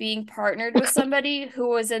ended up being partnered with somebody who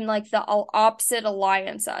was in like the opposite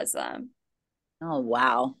alliance as them. oh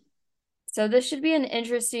wow. So this should be an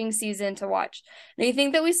interesting season to watch. And you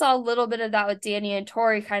think that we saw a little bit of that with Danny and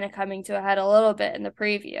Tori kind of coming to a head a little bit in the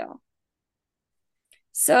preview.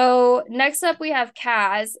 So next up we have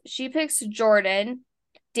Kaz. She picks Jordan.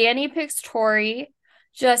 Danny picks Tori.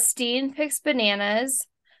 Justine picks Bananas.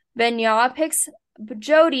 Benya picks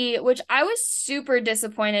Jody, which I was super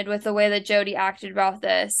disappointed with the way that Jody acted about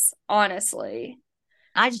this, honestly.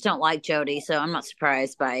 I just don't like Jody, so I'm not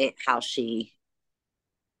surprised by how she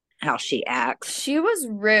acts. She was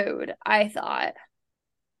rude, I thought.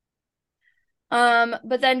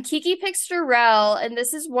 But then Kiki picks Darrell, and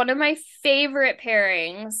this is one of my favorite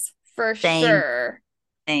pairings for Same, sure.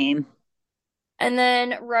 same. And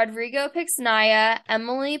then Rodrigo picks Naya.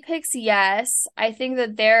 Emily picks Yes. I think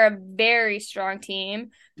that they're a very strong team.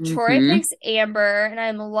 Troy Mm-hmm. picks Amber, and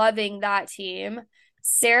I'm loving that team.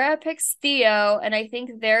 Sarah picks Theo, and I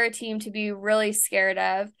think they're a team to be really scared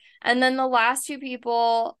of. And then the last two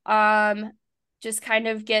people just kind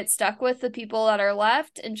of get stuck with the people that are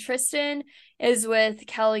left. And Tristan is with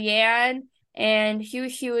Kellyanne, and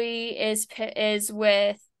Huey is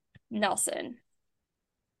with Nelson.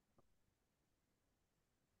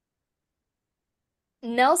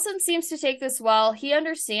 Nelson seems to take this well. He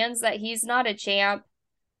understands that he's not a champ.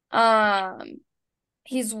 Um,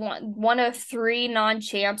 he's one of three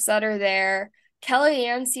non-champs that are there.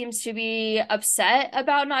 Kellyanne seems to be upset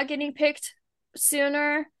about not getting picked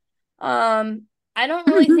sooner. I don't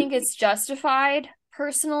really think it's justified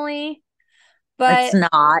personally, It's but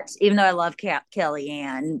not, even though I love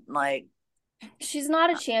Kellyanne. Like, she's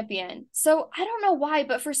not a champion. So I don't know why,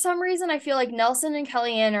 but for some reason I feel like Nelson and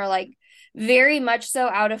Kellyanne are like very much so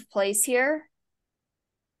out of place here.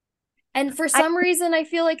 And for I some reason, I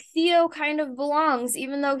feel like Theo kind of belongs,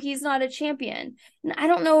 even though he's not a champion. And I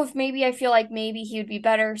don't know if maybe I feel like maybe he would be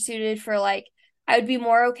better suited for like, I would be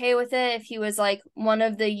more okay with it if he was like one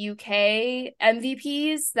of the UK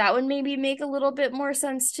MVPs. That would maybe make a little bit more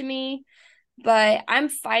sense to me. But I'm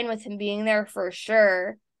fine with him being there for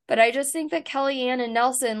sure. But I just think that Kellyanne and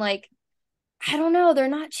Nelson, like, I don't know, they're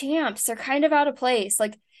not champs. They're kind of out of place.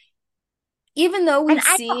 Like, even though and we've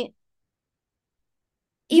I don't, seen,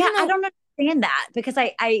 yeah, even I though don't understand that because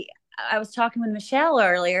I was talking with Michelle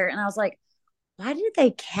earlier, and I was like, why did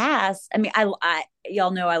they cast? I mean, I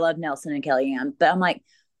y'all know I love Nelson and Kellyanne, but I'm like,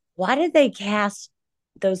 why did they cast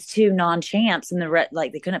those two non-champs and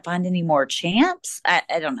like they couldn't find any more champs? I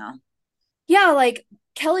don't know. yeah, like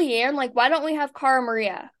Kellyanne, like why don't we have Cara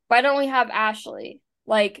Maria? Why don't we have Ashley?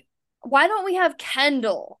 Like why don't we have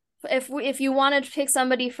Kendall? If you wanted to pick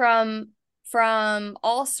somebody from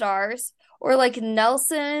All Stars or like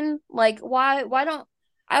Nelson, like why don't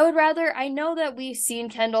I would rather I know that we've seen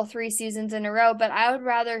Kendall 3 seasons in a row, but I would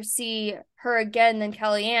rather see her again than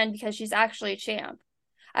Kellyanne because she's actually a champ.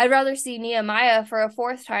 I'd rather see Nehemiah for a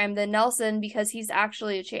fourth time than Nelson because he's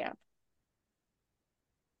actually a champ.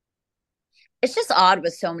 It's just odd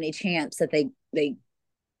with so many champs that they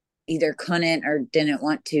either couldn't or didn't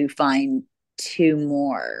want to find two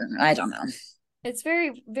more. I don't know. It's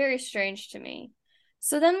very, very strange to me.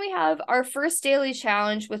 So then we have our first daily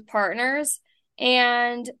challenge with partners,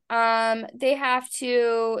 and they have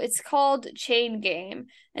to, it's called Chain Game,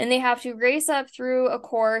 and they have to race up through a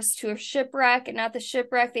course to a shipwreck, and at the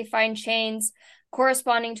shipwreck they find chains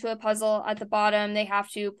corresponding to a puzzle at the bottom. They have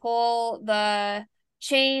to pull the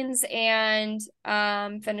chains and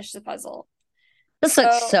finish the puzzle. This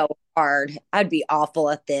looks So so hard. I'd be awful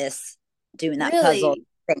at this doing that puzzle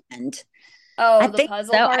really, and I oh, the think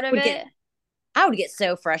puzzle so. part of it. I would get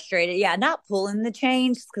so frustrated. Yeah, not pulling the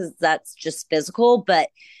chains because that's just physical, but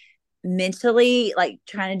mentally, like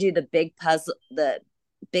trying to do the big puzzle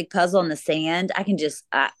in the sand, I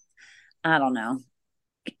don't know.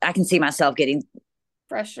 I can see myself getting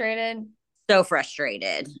Frustrated. so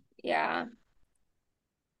frustrated. Yeah.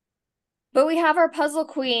 But we have our puzzle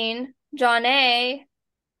queen, Jonna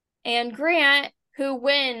and Grant, who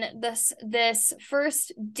win this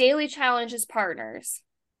first daily challenge as partners.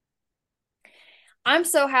 I'm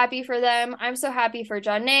so happy for them. I'm so happy for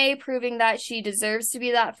Jonna proving that she deserves to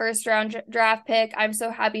be that first round draft pick. I'm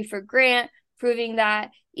so happy for Grant proving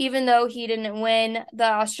that even though he didn't win the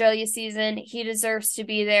Australia season, he deserves to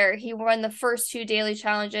be there. He won the first two daily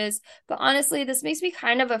challenges. But honestly, this makes me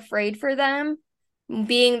kind of afraid for them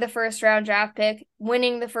being the first round draft pick,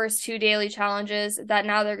 winning the first two daily challenges, that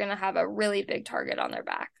now they're going to have a really big target on their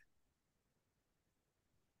back.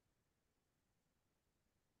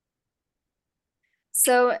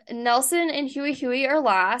 So Nelson and Huey are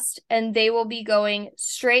last, and they will be going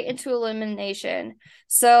straight into elimination.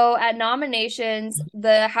 So at nominations,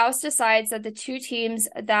 the House decides that the two teams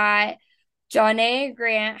that Jonna and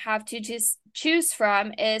Grant have to just choose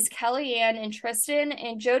from is Kellyanne and Tristan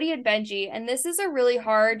and Jody and Benji. And this is a really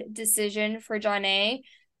hard decision for Jonna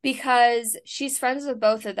because she's friends with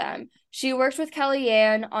both of them. She worked with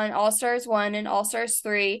Kellyanne on All Stars 1 and All Stars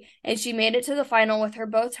 3, and she made it to the final with her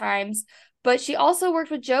both times. But she also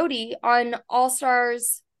worked with Jody on All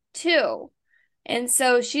Stars 2. And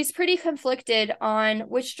so she's pretty conflicted on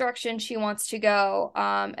which direction she wants to go,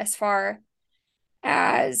 as far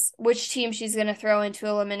as which team she's going to throw into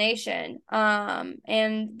elimination.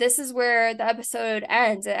 And this is where the episode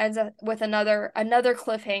ends. It ends up with another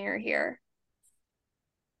cliffhanger here.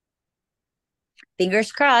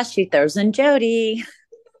 Fingers crossed she throws in Jody.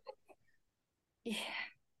 Yeah.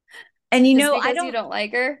 And Just I because you don't, don't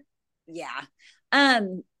like her? yeah.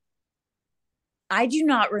 Um, I do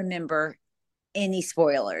not remember any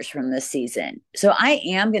spoilers from this season. So I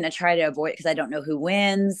am going to try to avoid it because I don't know who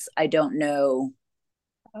wins. I don't know.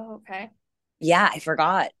 Oh, okay. Yeah, I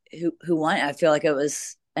forgot who won. I feel like it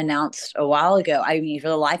was announced a while ago. I mean, for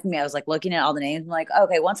the life of me, I was like looking at all the names. I'm like,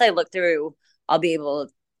 okay, once I look through, I'll be able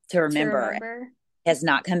to To remember. It remember. has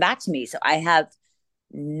not come back to me. So I have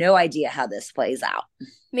no idea how this plays out.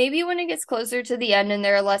 Maybe when it gets closer to the end and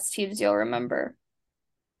there are less teams, you'll remember.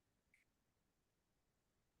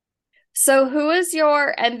 So who is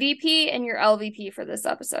your MVP and your LVP for this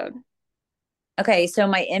episode? Okay, so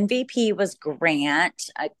my MVP was Grant.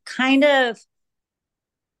 I kind of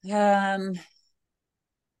um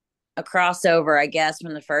a crossover, I guess,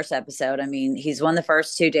 from the first episode. I mean, he's won the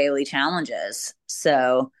first two daily challenges.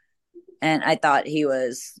 So, and I thought he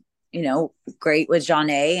was, great with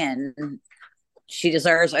Janae, and she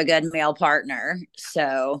deserves a good male partner.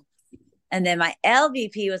 So, and then my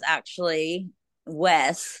LVP was actually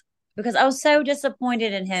Wes because I was so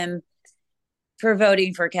disappointed in him for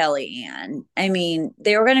voting for Kellyanne. I mean,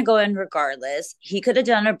 they were going to go in regardless. He could have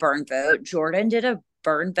done a burn vote. Jordan did a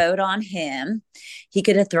burn vote on him. He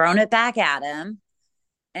could have thrown it back at him.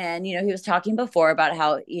 And, he was talking before about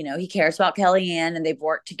how, he cares about Kellyanne and they've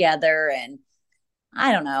worked together. And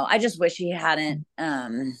I don't know. I just wish he Done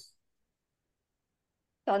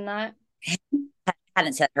that?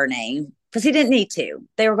 hadn't said her name because he didn't need to.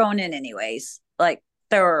 They were going in anyways. Like,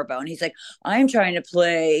 throw her a bone. He's like, I'm trying to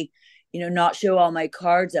play, not show all my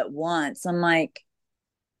cards at once. I'm like,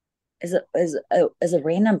 is a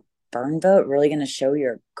random burn vote really going to show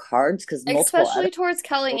your cards? Because multiple other Especially towards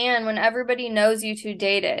Kellyanne when everybody knows you two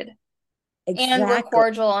dated and were exactly,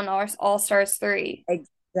 cordial on All Stars 3.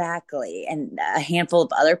 exactly, and a handful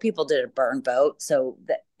of other people did a burn vote, so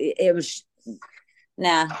that it was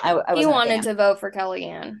nah. I He wasn't a wanted fan. to vote for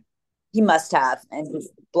Kellyanne. He must have, and he's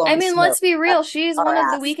I blowing mean, smoke let's be up real. She's our one of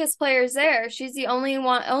the ass. weakest players there. She's the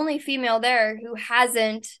only female there who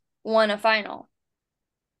hasn't won a final.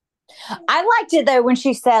 I liked it though when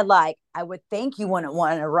she said, like, I would think you wouldn't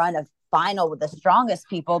want to run a final with the strongest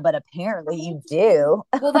people, but apparently you do.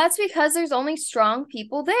 Well, that's because there's only strong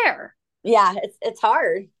people there. Yeah, it's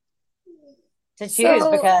hard to choose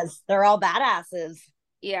So, because they're all badasses.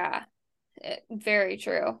 yeah, very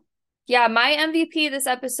true. Yeah, my MVP this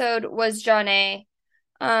episode was Janae.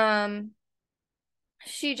 Um,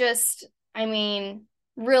 she just, I mean,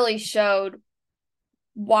 really showed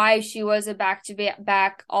why she was a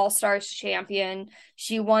back-to-back All-Stars champion.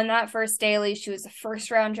 She won that first daily. She was a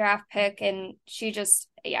first-round draft pick, and she just,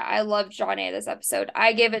 yeah, I loved Janae this episode.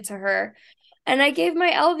 I gave it to her. And I gave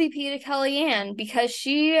my LVP to Kellyanne because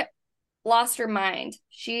she lost her mind.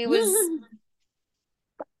 She was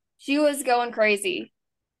going crazy.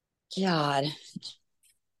 God,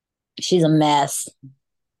 she's a mess.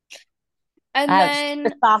 And I have a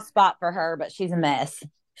then soft spot for her, but she's a mess.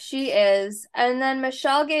 she is. And then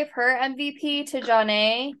Michelle gave her MVP to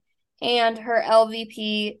Janae and her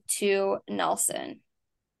LVP to Nelson.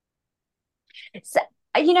 So,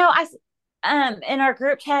 I in our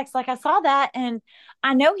group text, like I saw that, and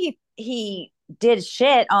I know he did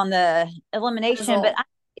shit on the elimination, but Result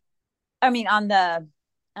I mean on the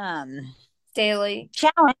um daily.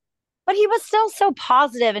 challenge, but he was still so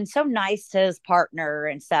positive and so nice to his partner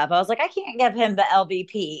and stuff. I was like, I can't give him the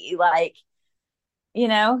LVP, like, you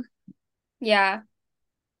know. Yeah,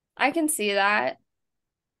 I can see that.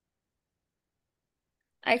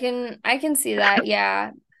 I can see that.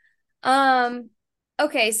 Yeah. Um,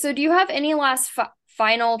 okay, so do you have any last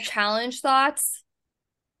final challenge thoughts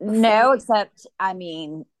before No, we except I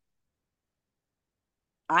mean,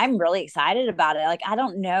 I'm really excited about it. Like, I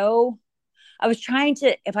don't know. I was trying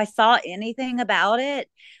to, if I saw anything about it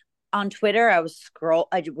on Twitter, I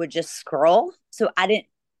would just scroll. So I didn't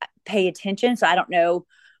pay attention. So I don't know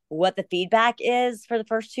what the feedback is for the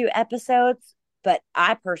first two episodes. But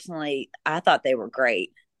I thought they were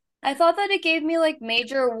great. I thought that it gave me like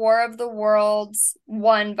major War of the Worlds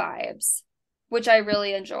 1 vibes, which I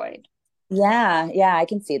really enjoyed. Yeah, yeah, I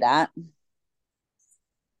can see that.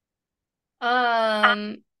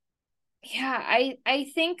 Um, yeah,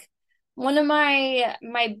 I think one of my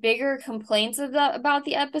bigger complaints of the about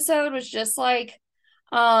the episode was just like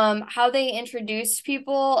how they introduced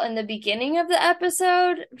people in the beginning of the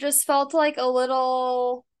episode just felt like a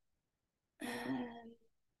little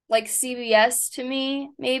like CBS to me,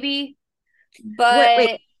 maybe. Wait,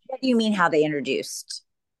 But what do you mean how they introduced?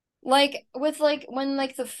 like with like when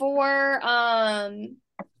like the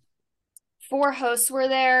four hosts were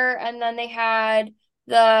there, and then they had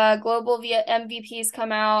the global MVPs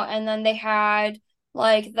come out, and then they had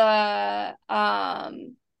like the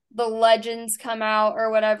legends come out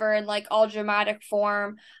or whatever in like all dramatic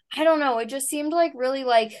form. I don't know, it just seemed like really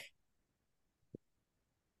like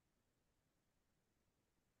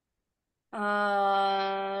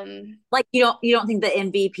um Like you don't think the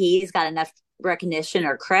MVPs got enough recognition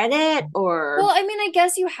or credit well, or I mean, I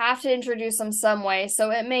guess you have to introduce them some way,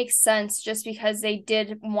 so it makes sense just because they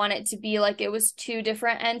did want it to be like it was two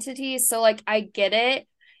different entities. So like I get it.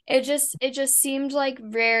 It just seemed like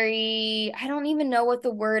very, I don't even know what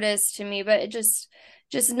the word is to me, but it just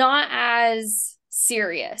not as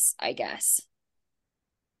serious, I guess,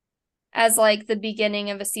 as like the beginning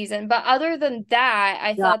of a season. But other than that,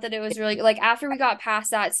 I yeah. thought that it was really like after we got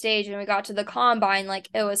past that stage and we got to the combine, like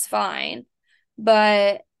it was fine.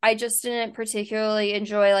 But I just didn't particularly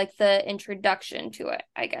enjoy like the introduction to it,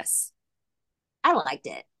 I guess. I liked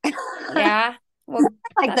it. Yeah. Well,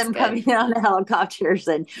 Like that's them good. coming in on the helicopters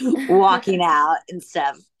and walking out and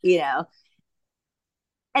stuff.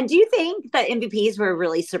 And do you think the MVPs were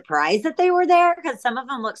really surprised that they were there? Because some of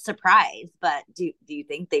them looked surprised, but do you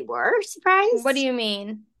think they were What do surprised? you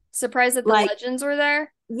mean? Surprised that the Like, legends were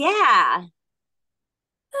there? yeah,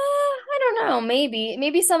 I don't know.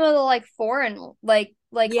 Maybe some of the like foreign, like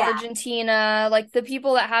yeah, Argentina, like the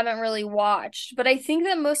people that haven't really watched. But I think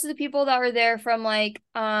that most of the people that were there from like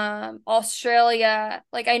Australia,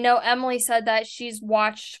 like I know Emily said that she's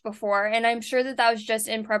watched before, and I'm sure that that was just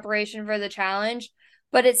in preparation for the challenge.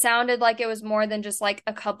 But it sounded like it was more than just like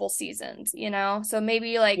a couple seasons, you know? So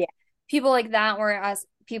maybe like yeah. people like that weren't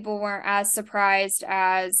as surprised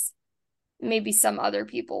as maybe some other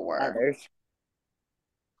people were. Others.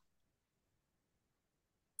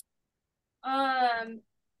 Um,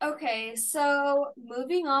 okay, so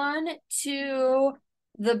moving on to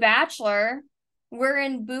The Bachelor. We're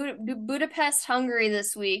in Budapest, Hungary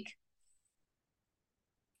this week.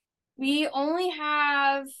 We only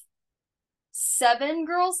have 7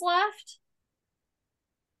 girls left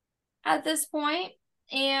at this point,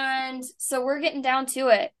 and so we're getting down to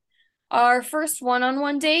it. Our first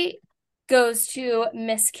one-on-one date goes to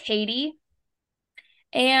Miss Katie,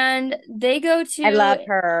 and they go I to love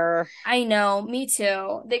her. I know, me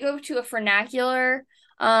too. They go to a vernacular.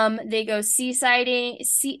 They go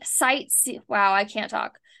wow, I can't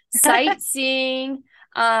talk. Sightseeing.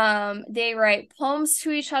 They write poems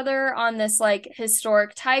to each other on this like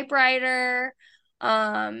historic typewriter.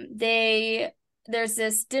 There's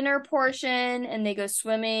this dinner portion and they go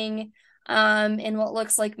swimming in what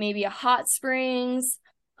looks like maybe a hot springs.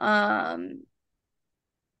 Um,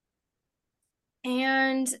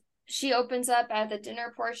 and she opens up at the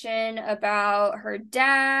dinner portion about her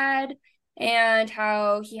dad and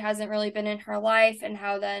how he hasn't really been in her life, and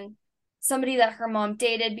how then somebody that her mom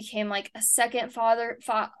dated became like a second father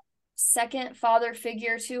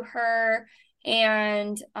figure to her.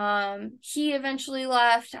 And he eventually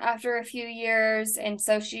left after a few years, and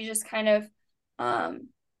so she just kind of um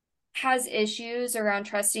has issues around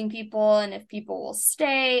trusting people and if people will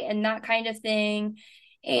stay and that kind of thing.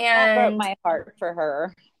 That broke And my heart for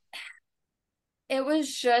her. it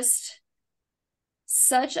was just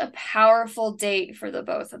such a powerful date for the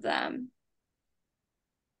both of them.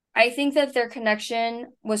 I think that their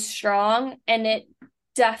connection was strong, and it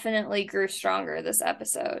definitely grew stronger this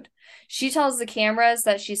episode. She tells the cameras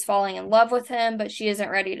that she's falling in love with him, but she isn't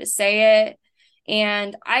ready to say it.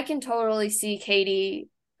 And I can totally see Katie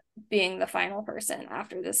being the final person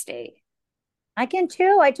after this date. I can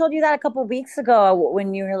too. I told you that a couple weeks ago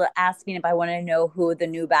when you were asking if I want to know who the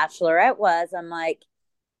new bachelorette was. I'm like,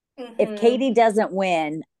 if Mm-hmm. Katie doesn't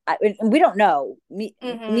win, we don't know.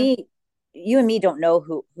 Mm-hmm. You and me don't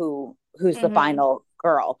know who's the Mm-hmm. final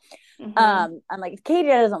girl. Mm-hmm. I'm like, if Katie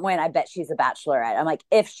doesn't win, I bet she's a bachelorette. I'm like,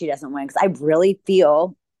 if she doesn't win, because I really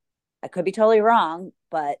feel I could be totally wrong,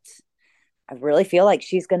 but I really feel like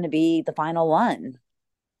she's going to be the final one.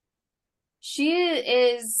 She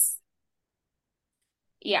is,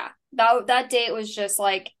 yeah. That date was just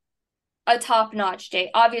like a top-notch date.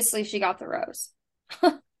 Obviously, she got the rose.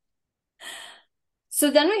 So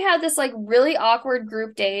then we had this like really awkward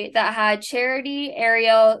group date that had Charity,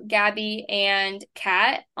 Ariel, Gabby, and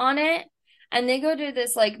Kat on it. and they go to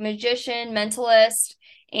this like magician mentalist,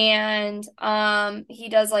 and he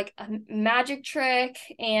does like a magic trick,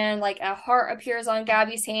 and like a heart appears on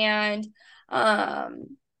Gabby's hand.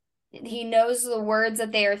 Um he knows the words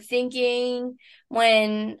that they are thinking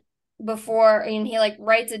when before, and he like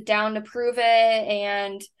writes it down to prove it,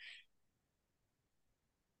 and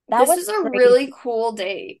That this was was a really crazy. cool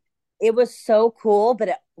date. It was so cool, but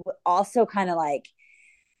it also kind of like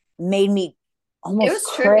made me It almost was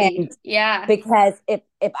trippy. cringe Yeah. because if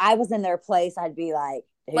I was in their place, I'd be like,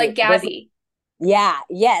 who Like this Gabby. yeah,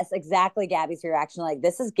 yes, exactly Gabby's reaction. Like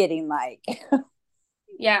this is getting like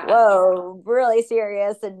Yeah. whoa, really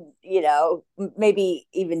serious and maybe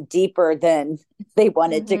even deeper than they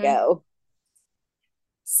wanted to Mm-hmm. go.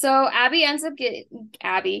 So Abby ends up getting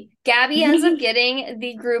Gabby ends up getting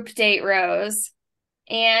the group date rose.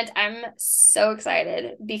 And I'm so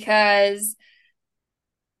excited because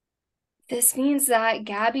this means that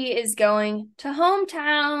Gabby is going to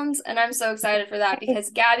hometowns, and I'm so excited for that because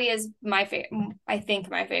Gabby is my favorite. I think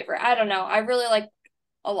my favorite. I don't know. I really like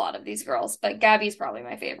a lot of these girls, but Gabby's probably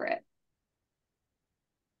my favorite.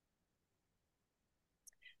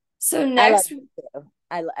 So I love next, her too.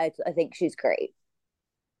 I think she's great.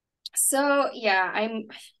 so yeah,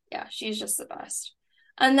 yeah, she's just the best.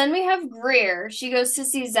 And then we have Greer. She goes to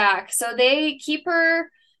see Zach. So they keep her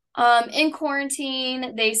in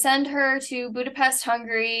quarantine. They send her to Budapest,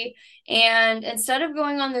 Hungary. And instead of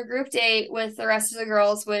going on the group date with the rest of the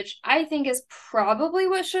girls, which I think is probably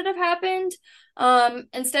what should have happened,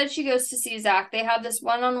 instead she goes to see Zach. They have this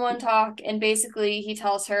one-on-one talk, and basically he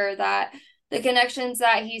tells her that the connections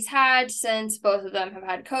that he's had since both of them have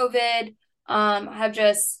had COVID have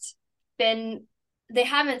just been, they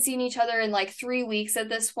haven't seen each other in like 3 weeks at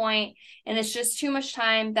this point, and it's just too much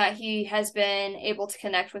time that he has been able to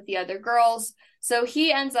connect with the other girls. So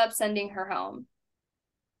he ends up sending her home.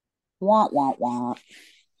 Want, want, want.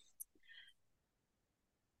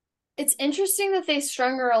 It's interesting that they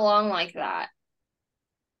strung her along like that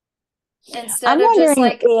I'm instead of just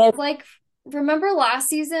wondering if, like remember last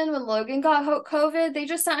season when Logan got COVID, they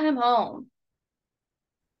just sent him home.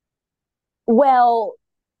 well,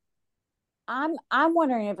 I'm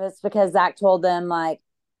wondering if it's because Zach told them like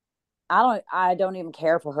I don't even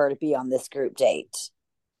care for her to be on this group date.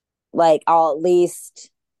 Like I'll at least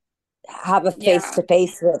have a face Yeah, to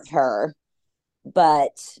face with her,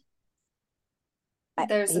 but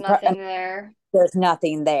there's he nothing there. there's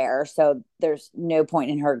nothing there, so there's no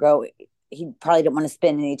point in her going. He probably didn't want to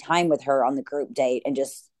spend any time with her on the group date and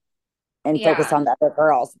focus Yeah, on the other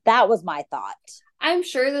girls. That was my thought. I'm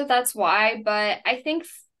sure that that's why, but I think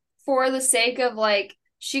for the sake of like,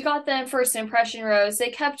 she got the first impression rose,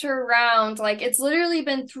 they kept her around. Like, it's literally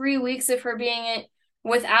been 3 weeks of her being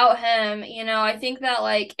without him. I think that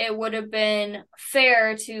like it would have been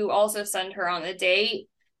fair to also send her on the date.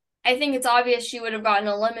 I think it's obvious she would have gotten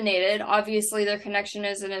eliminated. Obviously, their connection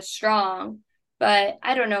isn't as strong, but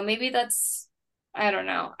I don't know. Maybe that's, I don't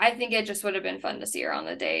know. I think it just would have been fun to see her on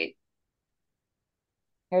the date.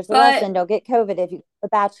 Here's the But lesson: don't get COVID if you go to the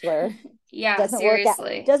Bachelor. yeah, Doesn't work out.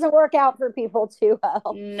 seriously. Doesn't work out for people too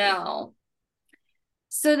well. No.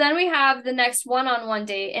 So then we have the next one-on-one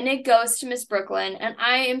date, and it goes to Miss Brooklyn, and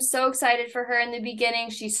I am so excited for her in the beginning.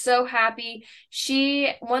 She's so happy.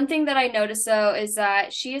 One thing that I noticed though is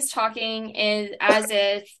that she is talking as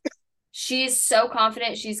if she's so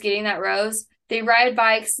confident she's getting that rose. They ride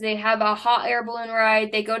bikes, they have a hot air balloon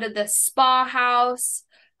ride, they go to the spa house.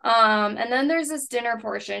 And then there's this dinner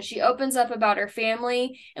portion. She opens up about her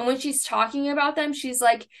family, and when she's talking about them, she's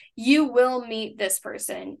like, you will meet this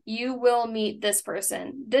person. You will meet this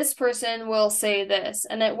person. This person will say this.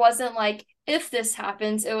 And it wasn't like, if this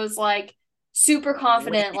happens, it was like super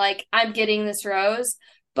confident, like, I'm getting this rose.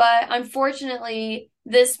 But unfortunately,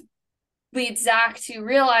 this leads Zach to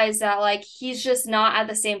realize that, like, he's just not at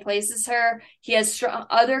the same place as her. He has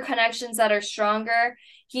other connections that are stronger.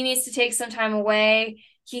 He needs to take some time away.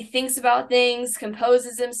 He thinks about things,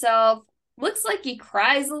 composes himself, looks like he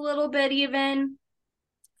cries a little bit, even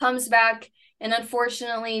comes back, and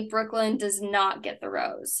unfortunately, Brooklyn does not get the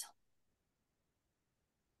rose.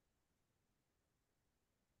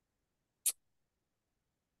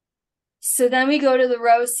 So then we go to the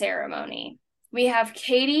rose ceremony. We have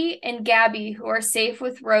Katie and Gabby who are safe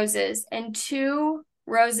with roses, and two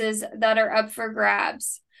roses that are up for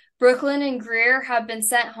grabs. Brooklyn and Greer have been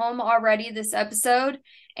sent home already this episode,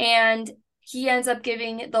 and he ends up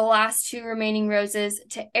giving the last two remaining roses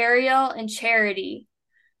to Ariel and Charity.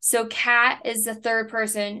 So Kat is the third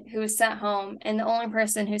person who was sent home, and the only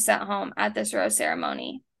person who's sent home at this rose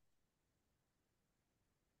ceremony.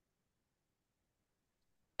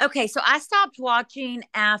 Okay, so I stopped watching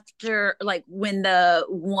after like when the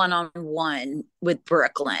one-on-one with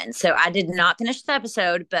Brooklyn. So I did not finish the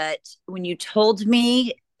episode, but when you told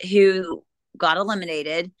me who got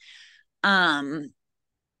eliminated, um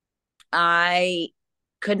I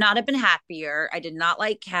could not have been happier. I did not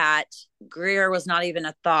like Kat. Greer was not even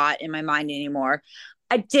a thought in my mind anymore.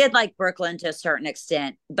 I did like Brooklyn to a certain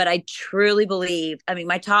extent, but I truly believe, I mean,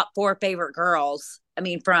 my top four favorite girls, I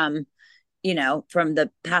mean, from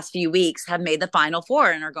the past few weeks have made the final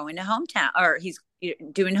four and are going to hometown, or he's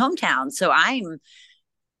doing hometown. So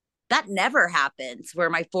that never happens where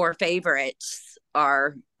my four favorites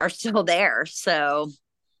are still there. So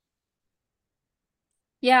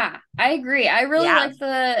Yeah, I agree. I really yeah, like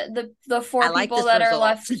the I four like people this that are result.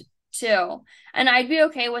 left too. And I'd be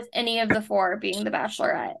okay with any of the four being the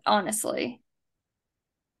Bachelorette, honestly.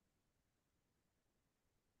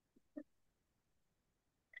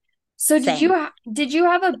 So Same. did you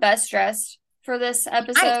have a best dressed for this I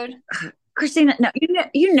episode? Christina, no,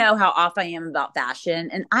 you know how off I am about fashion,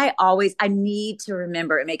 and I need to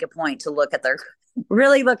remember and make a point to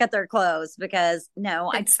really look at their clothes because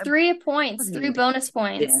no, It's I 3 points, wasn't three even bonus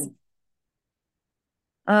paying points. attention.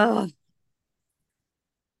 Oh,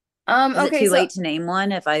 is it Okay, too so late to name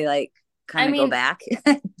one if I like I kind of go mean, back,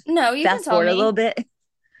 no, you can fast tell forward a little me. bit?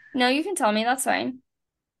 No, you can tell me, that's fine.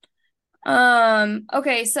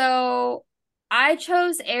 Okay, so I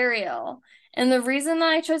chose Ariel. And the reason that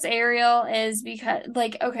I chose Ariel is because,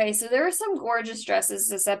 like, okay, so there are some gorgeous dresses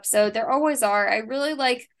this episode. There always are. I really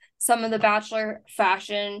like some of the Bachelor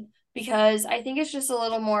fashion because I think it's just a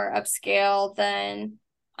little more upscale than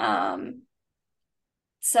um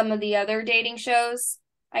some of the other dating shows.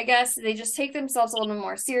 I guess they just take themselves a little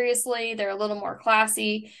more seriously. They're a little more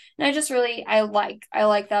classy. And I just really I like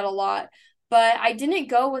that a lot. But I didn't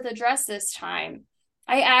go with a dress this time.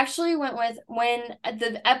 I actually went with when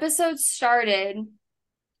the episode started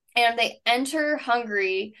and they enter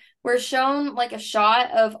Hungary. We're shown like a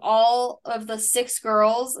shot of all of the six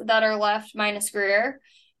girls that are left minus Greer.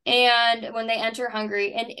 And when they enter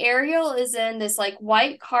Hungary, and Ariel is in this like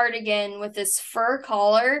white cardigan with this fur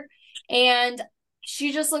collar, and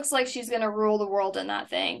she just looks like she's gonna rule the world in that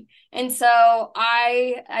thing. And so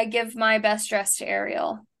I give my best dress to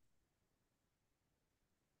Ariel.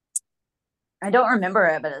 I don't remember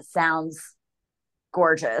it, but it sounds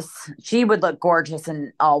gorgeous. She would look gorgeous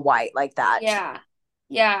in all white like that. Yeah.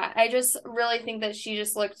 Yeah. I just really think that she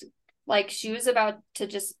just looked like she was about to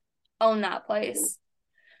just own that place.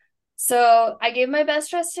 So I gave my best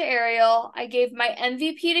dress to Ariel. I gave my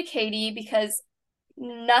MVP to Katie because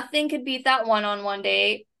nothing could beat that one-on-one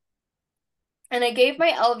date. And I gave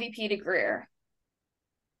my LVP to Greer.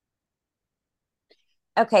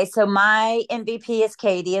 Okay, so my MVP is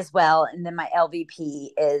Katie as well, and then my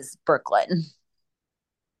LVP is Brooklyn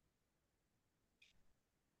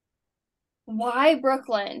Why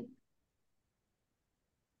Brooklyn?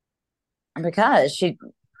 because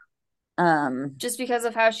um, Just because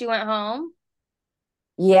of how she went home?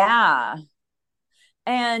 yeah.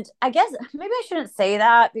 And I guess maybe I shouldn't say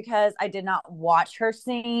that because I did not watch her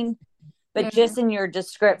scene, but Mm. just in your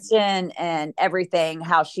description and everything,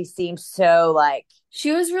 how she seems so like,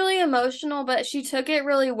 She was really emotional, but she took it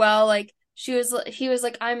really well. Like he was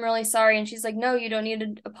like, I'm really sorry. And she's like, no, you don't need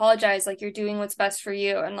to apologize. Like you're doing what's best for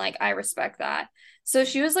you. And like, I respect that. So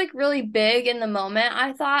she was like really big in the moment,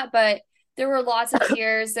 I thought, but there were lots of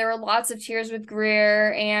tears. There were lots of tears with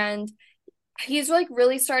Greer, and he's like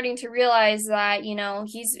really starting to realize that,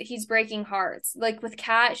 he's breaking hearts. Like with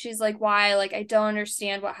Kat, she's like, why? Like, I don't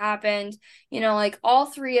understand what happened. Like all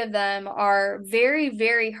three of them are very,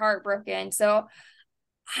 very heartbroken. So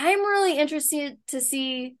I'm really interested to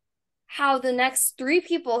see how the next three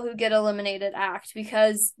people who get eliminated act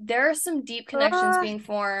because there are some deep connections uh, being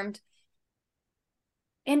formed.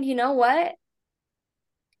 And you know what?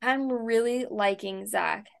 I'm really liking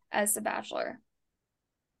Zach as the Bachelor.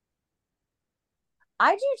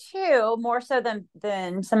 I do too, more so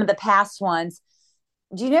than some of the past ones.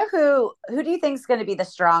 Do you know who do you think is going to be the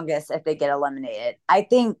strongest if they get eliminated? I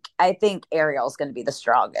think Ariel's going to be the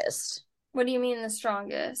strongest. What do you mean the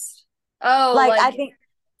strongest? Oh, Like I like think,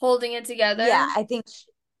 holding it yeah, together? I think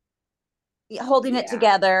holding it Yeah.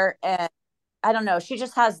 together, and I don't know, she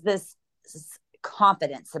just has this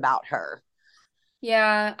confidence about her.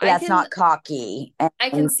 Yeah, That's not cocky. I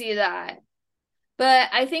can see that. But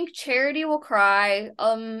I think Charity will cry.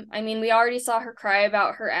 I mean, we already saw her cry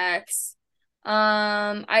about her ex.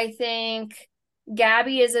 I think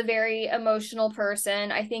Gabby is a very emotional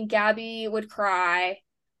person. I think Gabby would cry.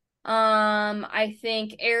 I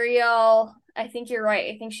think Ariel I think you're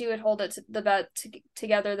right. I think she would hold it to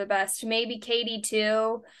together the best. Maybe Katie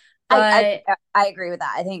too, I, I but I agree with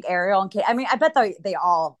that. I think Ariel and Kate. I mean, I bet they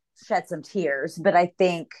all shed some tears, but I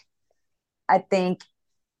think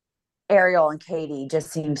Ariel and Katie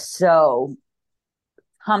just seem so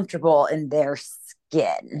comfortable in their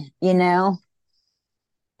skin,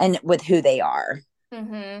 and with who they are.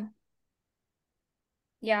 mhm.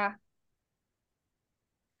 Yeah.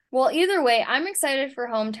 Well, either way, I'm excited for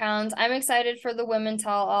hometowns. I'm excited for the women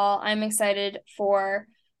tell all. I'm excited for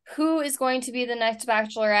who is going to be the next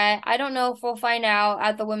bachelorette. I don't know if we'll find out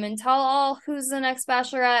at the women tell all who's the next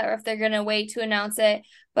bachelorette or if they're going to wait to announce it.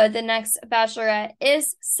 But the next bachelorette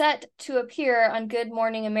is set to appear on Good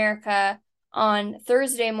Morning America on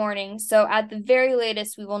Thursday morning. So at the very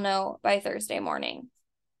latest, we will know by Thursday morning.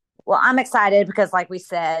 Well, I'm excited because, like we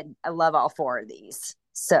said, I love all four of these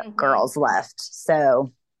Mhm. girls left.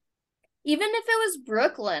 So Even if it was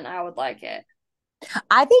Brooklyn, I would like it.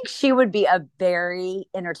 I think she would be a very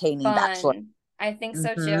entertaining bachelor. Fun. I think so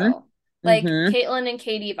Mm-hmm. too. Like Mm-hmm. Caitlin and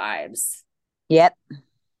Katie vibes Yep.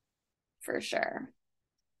 for sure.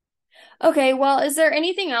 Okay, well, is there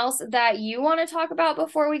anything else that you want to talk about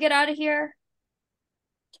before we get out of here?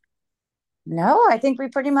 No, I think we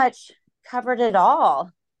pretty much covered it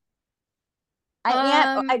all. I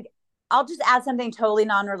am. Um, I'll just add something totally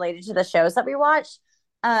non-related to the shows that we watched.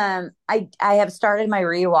 I have started my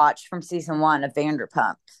rewatch from season one of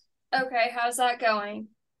Vanderpump. okay, how's that going?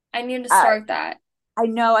 I need to Uh, start that. I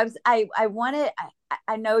know I wanted.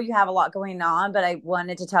 I know you have a lot going on, but I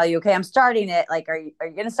wanted to tell you, okay, I'm starting it. Like, are you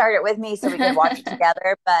going to start it with me so we can watch it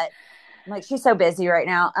together? But I'm like, she's so busy right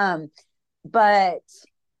now. But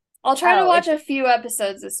I'll try to oh, watch a few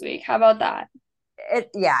episodes this week. How about that?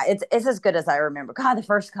 yeah, it's as good as I remember. God, the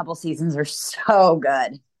first couple seasons are so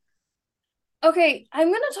good. Okay, I'm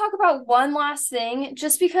going to talk about one last thing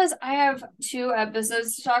just because I have two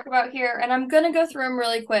episodes to talk about here, and I'm going to go through them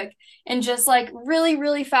really quick and just like really,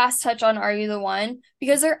 really fast touch on Are You the One?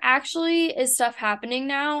 Because there actually is stuff happening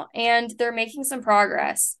now and they're making some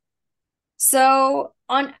progress. So,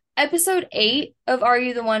 on episode 8 of Are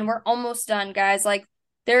You the One? We're almost done, guys. Like,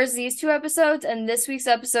 there's these two episodes, and this week's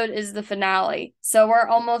episode is the finale. So, we're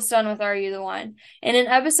almost done with Are You the One? And in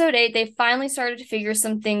episode 8, they finally started to figure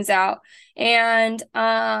some things out. And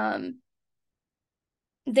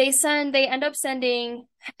they end up sending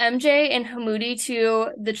MJ and Hamudi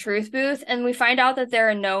to the truth booth, and we find out that they're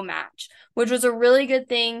a no match, which was a really good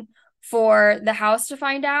thing for the house to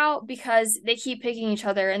find out because they keep picking each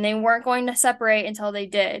other and they weren't going to separate until they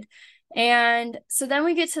did. And so then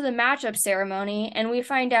we get to the matchup ceremony and we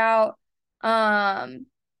find out um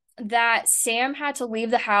that Sam had to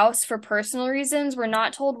leave the house for personal reasons. We're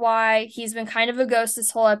not told why. He's been kind of a ghost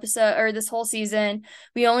this whole episode or this whole season.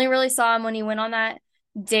 We only really saw him when he went on that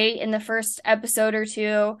date in the first episode or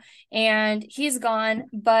two, and he's gone.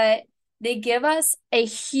 But they give us a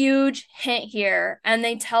huge hint here, and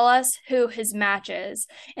they tell us who his match is.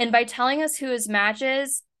 And by telling us who his match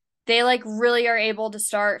is, they like really are able to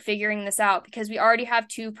start figuring this out because we already have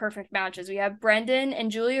two perfect matches. We have Brendan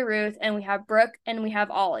and Julia Ruth, and we have Brooke and we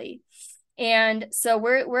have Ollie. And so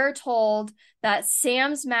we're told that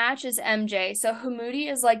Sam's match is MJ. So Hamudi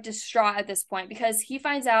is like distraught at this point because he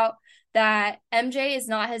finds out that MJ is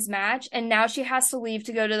not his match, and now she has to leave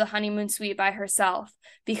to go to the honeymoon suite by herself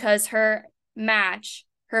because her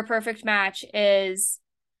perfect match, is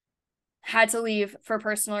had to leave for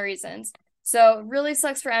personal reasons. So really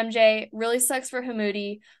sucks for MJ, really sucks for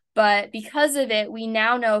Hamudi, but because of it, we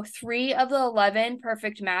now know 3 of the 11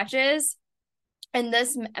 perfect matches. In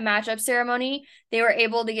this matchup ceremony, they were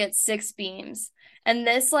able to get 6 beams. And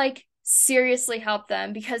this like seriously helped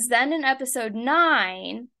them because then in episode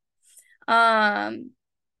 9, um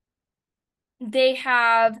they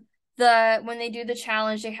have when they do the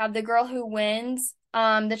challenge, they have the girl who wins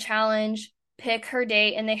the challenge pick her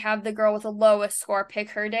date, and they have the girl with the lowest score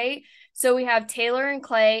pick her date. So we have Taylor and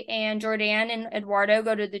Clay and Jordan and Eduardo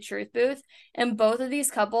go to the truth booth, and both of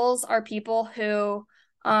these couples are people who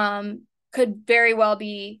could very well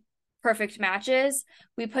be perfect matches.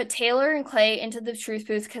 We put Taylor and Clay into the truth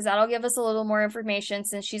booth because that'll give us a little more information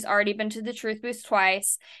since she's already been to the truth booth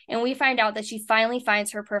twice. And we find out that she finally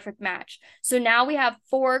finds her perfect match. So now we have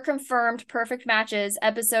 4 confirmed perfect matches,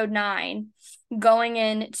 episode 9, going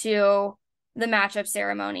into the matchup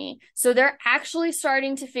ceremony. So they're actually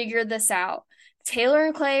starting to figure this out. Taylor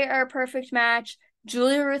and Clay are a perfect match.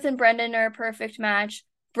 Julia, Ruth, and Brendan are a perfect match.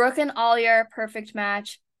 Brooke and Ollie are a perfect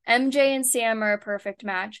match. MJ and Sam are a perfect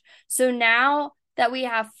match. So now that we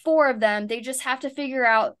have 4 of them, they just have to figure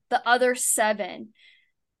out the other 7.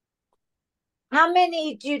 How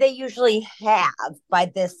many do they usually have by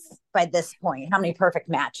this point? How many perfect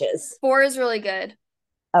matches? 4 is really good.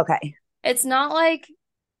 Okay. It's not like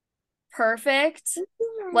perfect.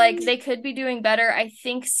 Like they could be doing better. I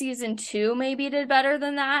think season 2 maybe did better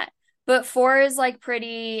than that. But 4 is like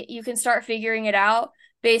pretty, you can start figuring it out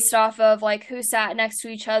based off of like who sat next to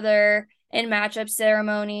each other in matchup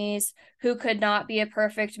ceremonies, who could not be a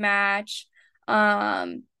perfect match,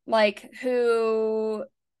 like who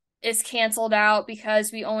is canceled out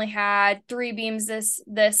because we only had 3 beams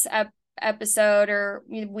this episode or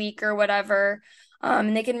week or whatever.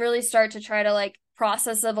 And they can really start to try to like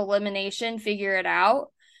process of elimination, figure it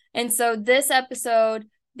out. And so this episode,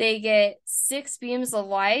 they get 6 beams of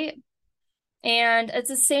light, and it's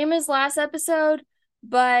the same as last episode,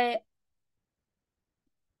 but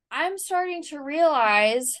I'm starting to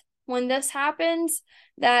realize when this happens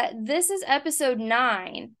that this is episode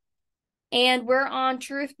 9 and we're on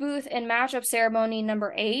Truth Booth and matchup ceremony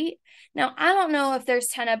number 8. Now, I don't know if there's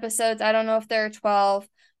 10 episodes. I don't know if there are 12,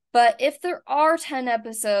 but if there are 10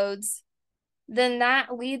 episodes, then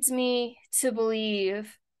that leads me to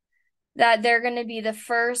believe that they're going to be the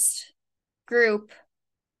first group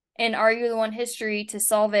in Are You the One history to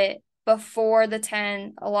solve it before the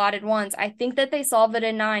 10 allotted ones. I think that they solve it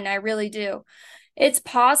in 9. I really do. It's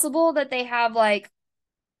possible that they have like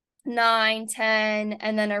 9, 10,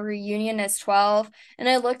 and then a reunion as 12. And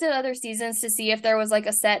I looked at other seasons to see if there was like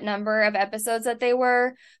a set number of episodes that they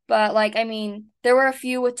were. But like, I mean, there were a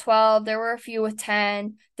few with 12, there were a few with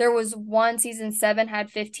 10. There was one season 7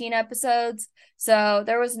 had 15 episodes. So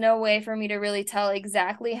there was no way for me to really tell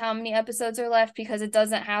exactly how many episodes are left because it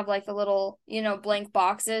doesn't have like the little, blank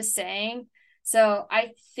boxes saying. So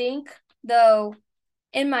I think, though,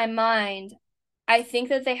 in my mind, I think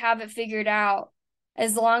that they have it figured out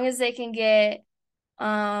as long as they can get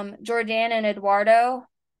Jordan and Eduardo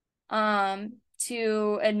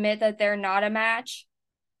to admit that they're not a match,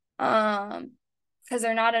 because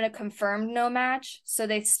they're not in a confirmed no match, so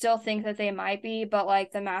they still think that they might be, but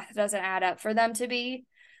like the math doesn't add up for them to be,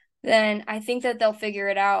 then I think that they'll figure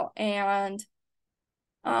it out. And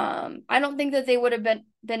I don't think that they would have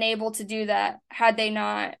been able to do that had they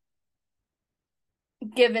not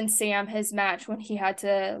given Sam his match when he had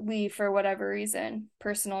to leave for whatever reason.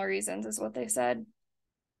 Personal reasons is what they said.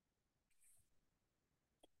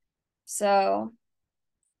 So,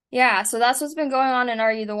 yeah, so that's what's been going on in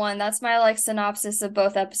Are You the One? That's my like synopsis of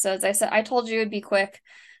both episodes. I told you it'd be quick,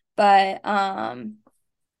 but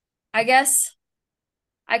I guess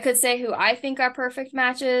I could say who I think are perfect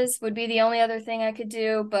matches would be the only other thing I could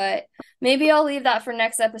do, but maybe I'll leave that for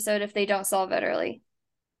next episode if they don't solve it early.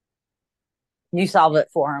 You solve it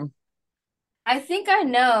for them. I think I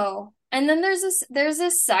know. And then there's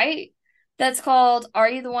this site that's called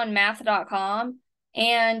areyoutheonemath.com,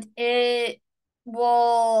 and it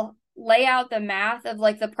will lay out the math of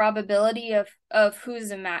like the probability of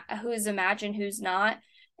who's a match and who's not.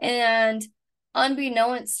 And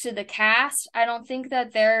unbeknownst to the cast, I don't think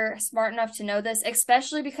that they're smart enough to know this,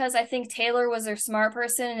 especially because I think Taylor was their smart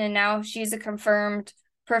person and now she's a confirmed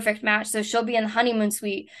perfect match. So she'll be in the honeymoon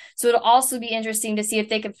suite. So it'll also be interesting to see if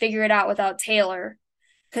they can figure it out without Taylor,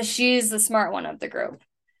 because she's the smart one of the group.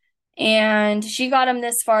 And she got him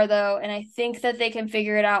this far though, and I think that they can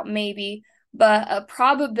figure it out maybe. But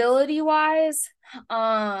probability wise,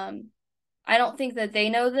 I don't think that they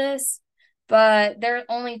know this, but there are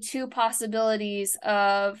only 2 possibilities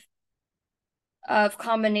of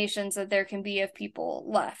combinations that there can be of people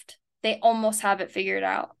left. They almost have it figured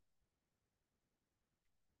out.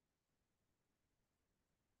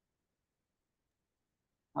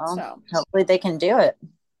 Well, So, hopefully they can do it.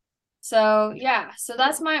 so yeah, so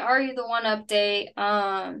that's my Are You the One update.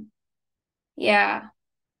 Yeah,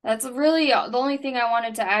 that's really the only thing I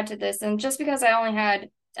wanted to add to this. And just because I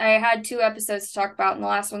had 2 episodes to talk about, and the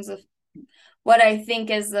last one's what I think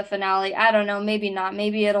is the finale. I don't know, maybe not.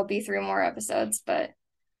 Maybe it'll be 3 more episodes, but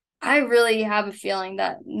I really have a feeling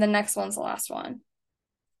that the next one's the last one.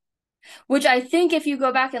 Which I think if you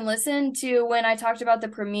go back and listen to when I talked about the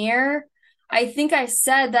premiere, I think I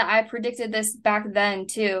said that I predicted this back then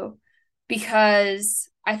too, because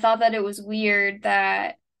I thought that it was weird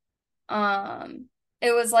that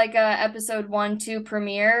it was like a episode 1, 2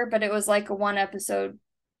 premiere, but it was like a 1 episode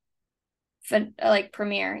like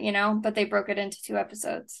premiere, but they broke it into 2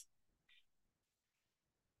 episodes.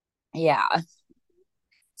 Yeah.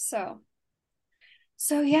 So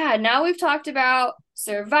yeah, now we've talked about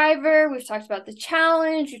Survivor, we've talked about the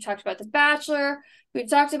challenge, we've talked about the Bachelor, we've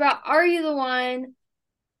talked about Are You the One?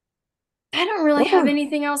 I don't really have Ooh,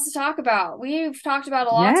 anything else to talk about. We've talked about a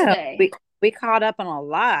lot no, today. we caught up on a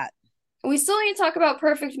lot. We still need to talk about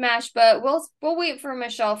Perfect Match, but we'll wait for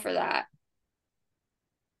Michelle for that.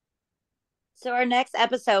 So our next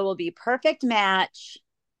episode will be Perfect Match.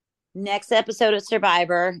 Next episode of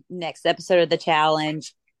Survivor. Next episode of the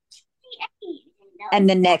challenge. And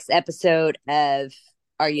the next episode of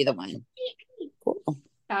Are You the One? Cool.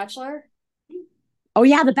 Bachelor? Oh,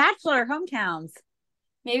 yeah, The Bachelor hometowns.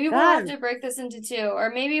 Maybe we'll have to break this into two,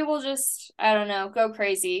 or maybe we'll just, I don't know, go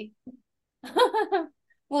crazy.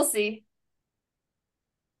 We'll see.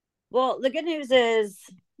 Well, the good news is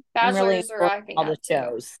I'm really Bachelors are enjoying wrapping all the up too.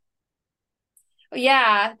 shows.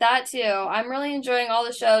 Yeah, that too. I'm really enjoying all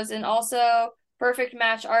the shows, and also Perfect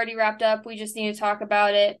Match already wrapped up. We just need to talk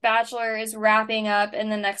about it. Bachelor is wrapping up in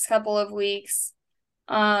the next couple of weeks.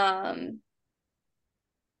 Um,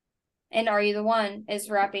 and Are You the One is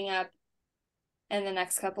wrapping up in the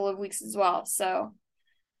next couple of weeks as well. So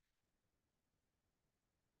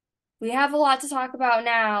we have a lot to talk about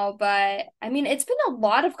now, but I mean, it's been a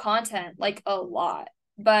lot of content, like a lot,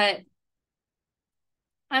 but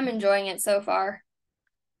I'm enjoying it so far.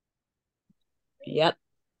 Yep.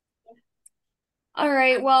 All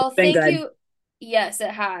right. Well, Been thank good. you. Yes,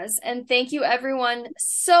 it has. And thank you everyone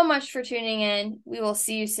so much for tuning in. We will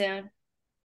see you soon.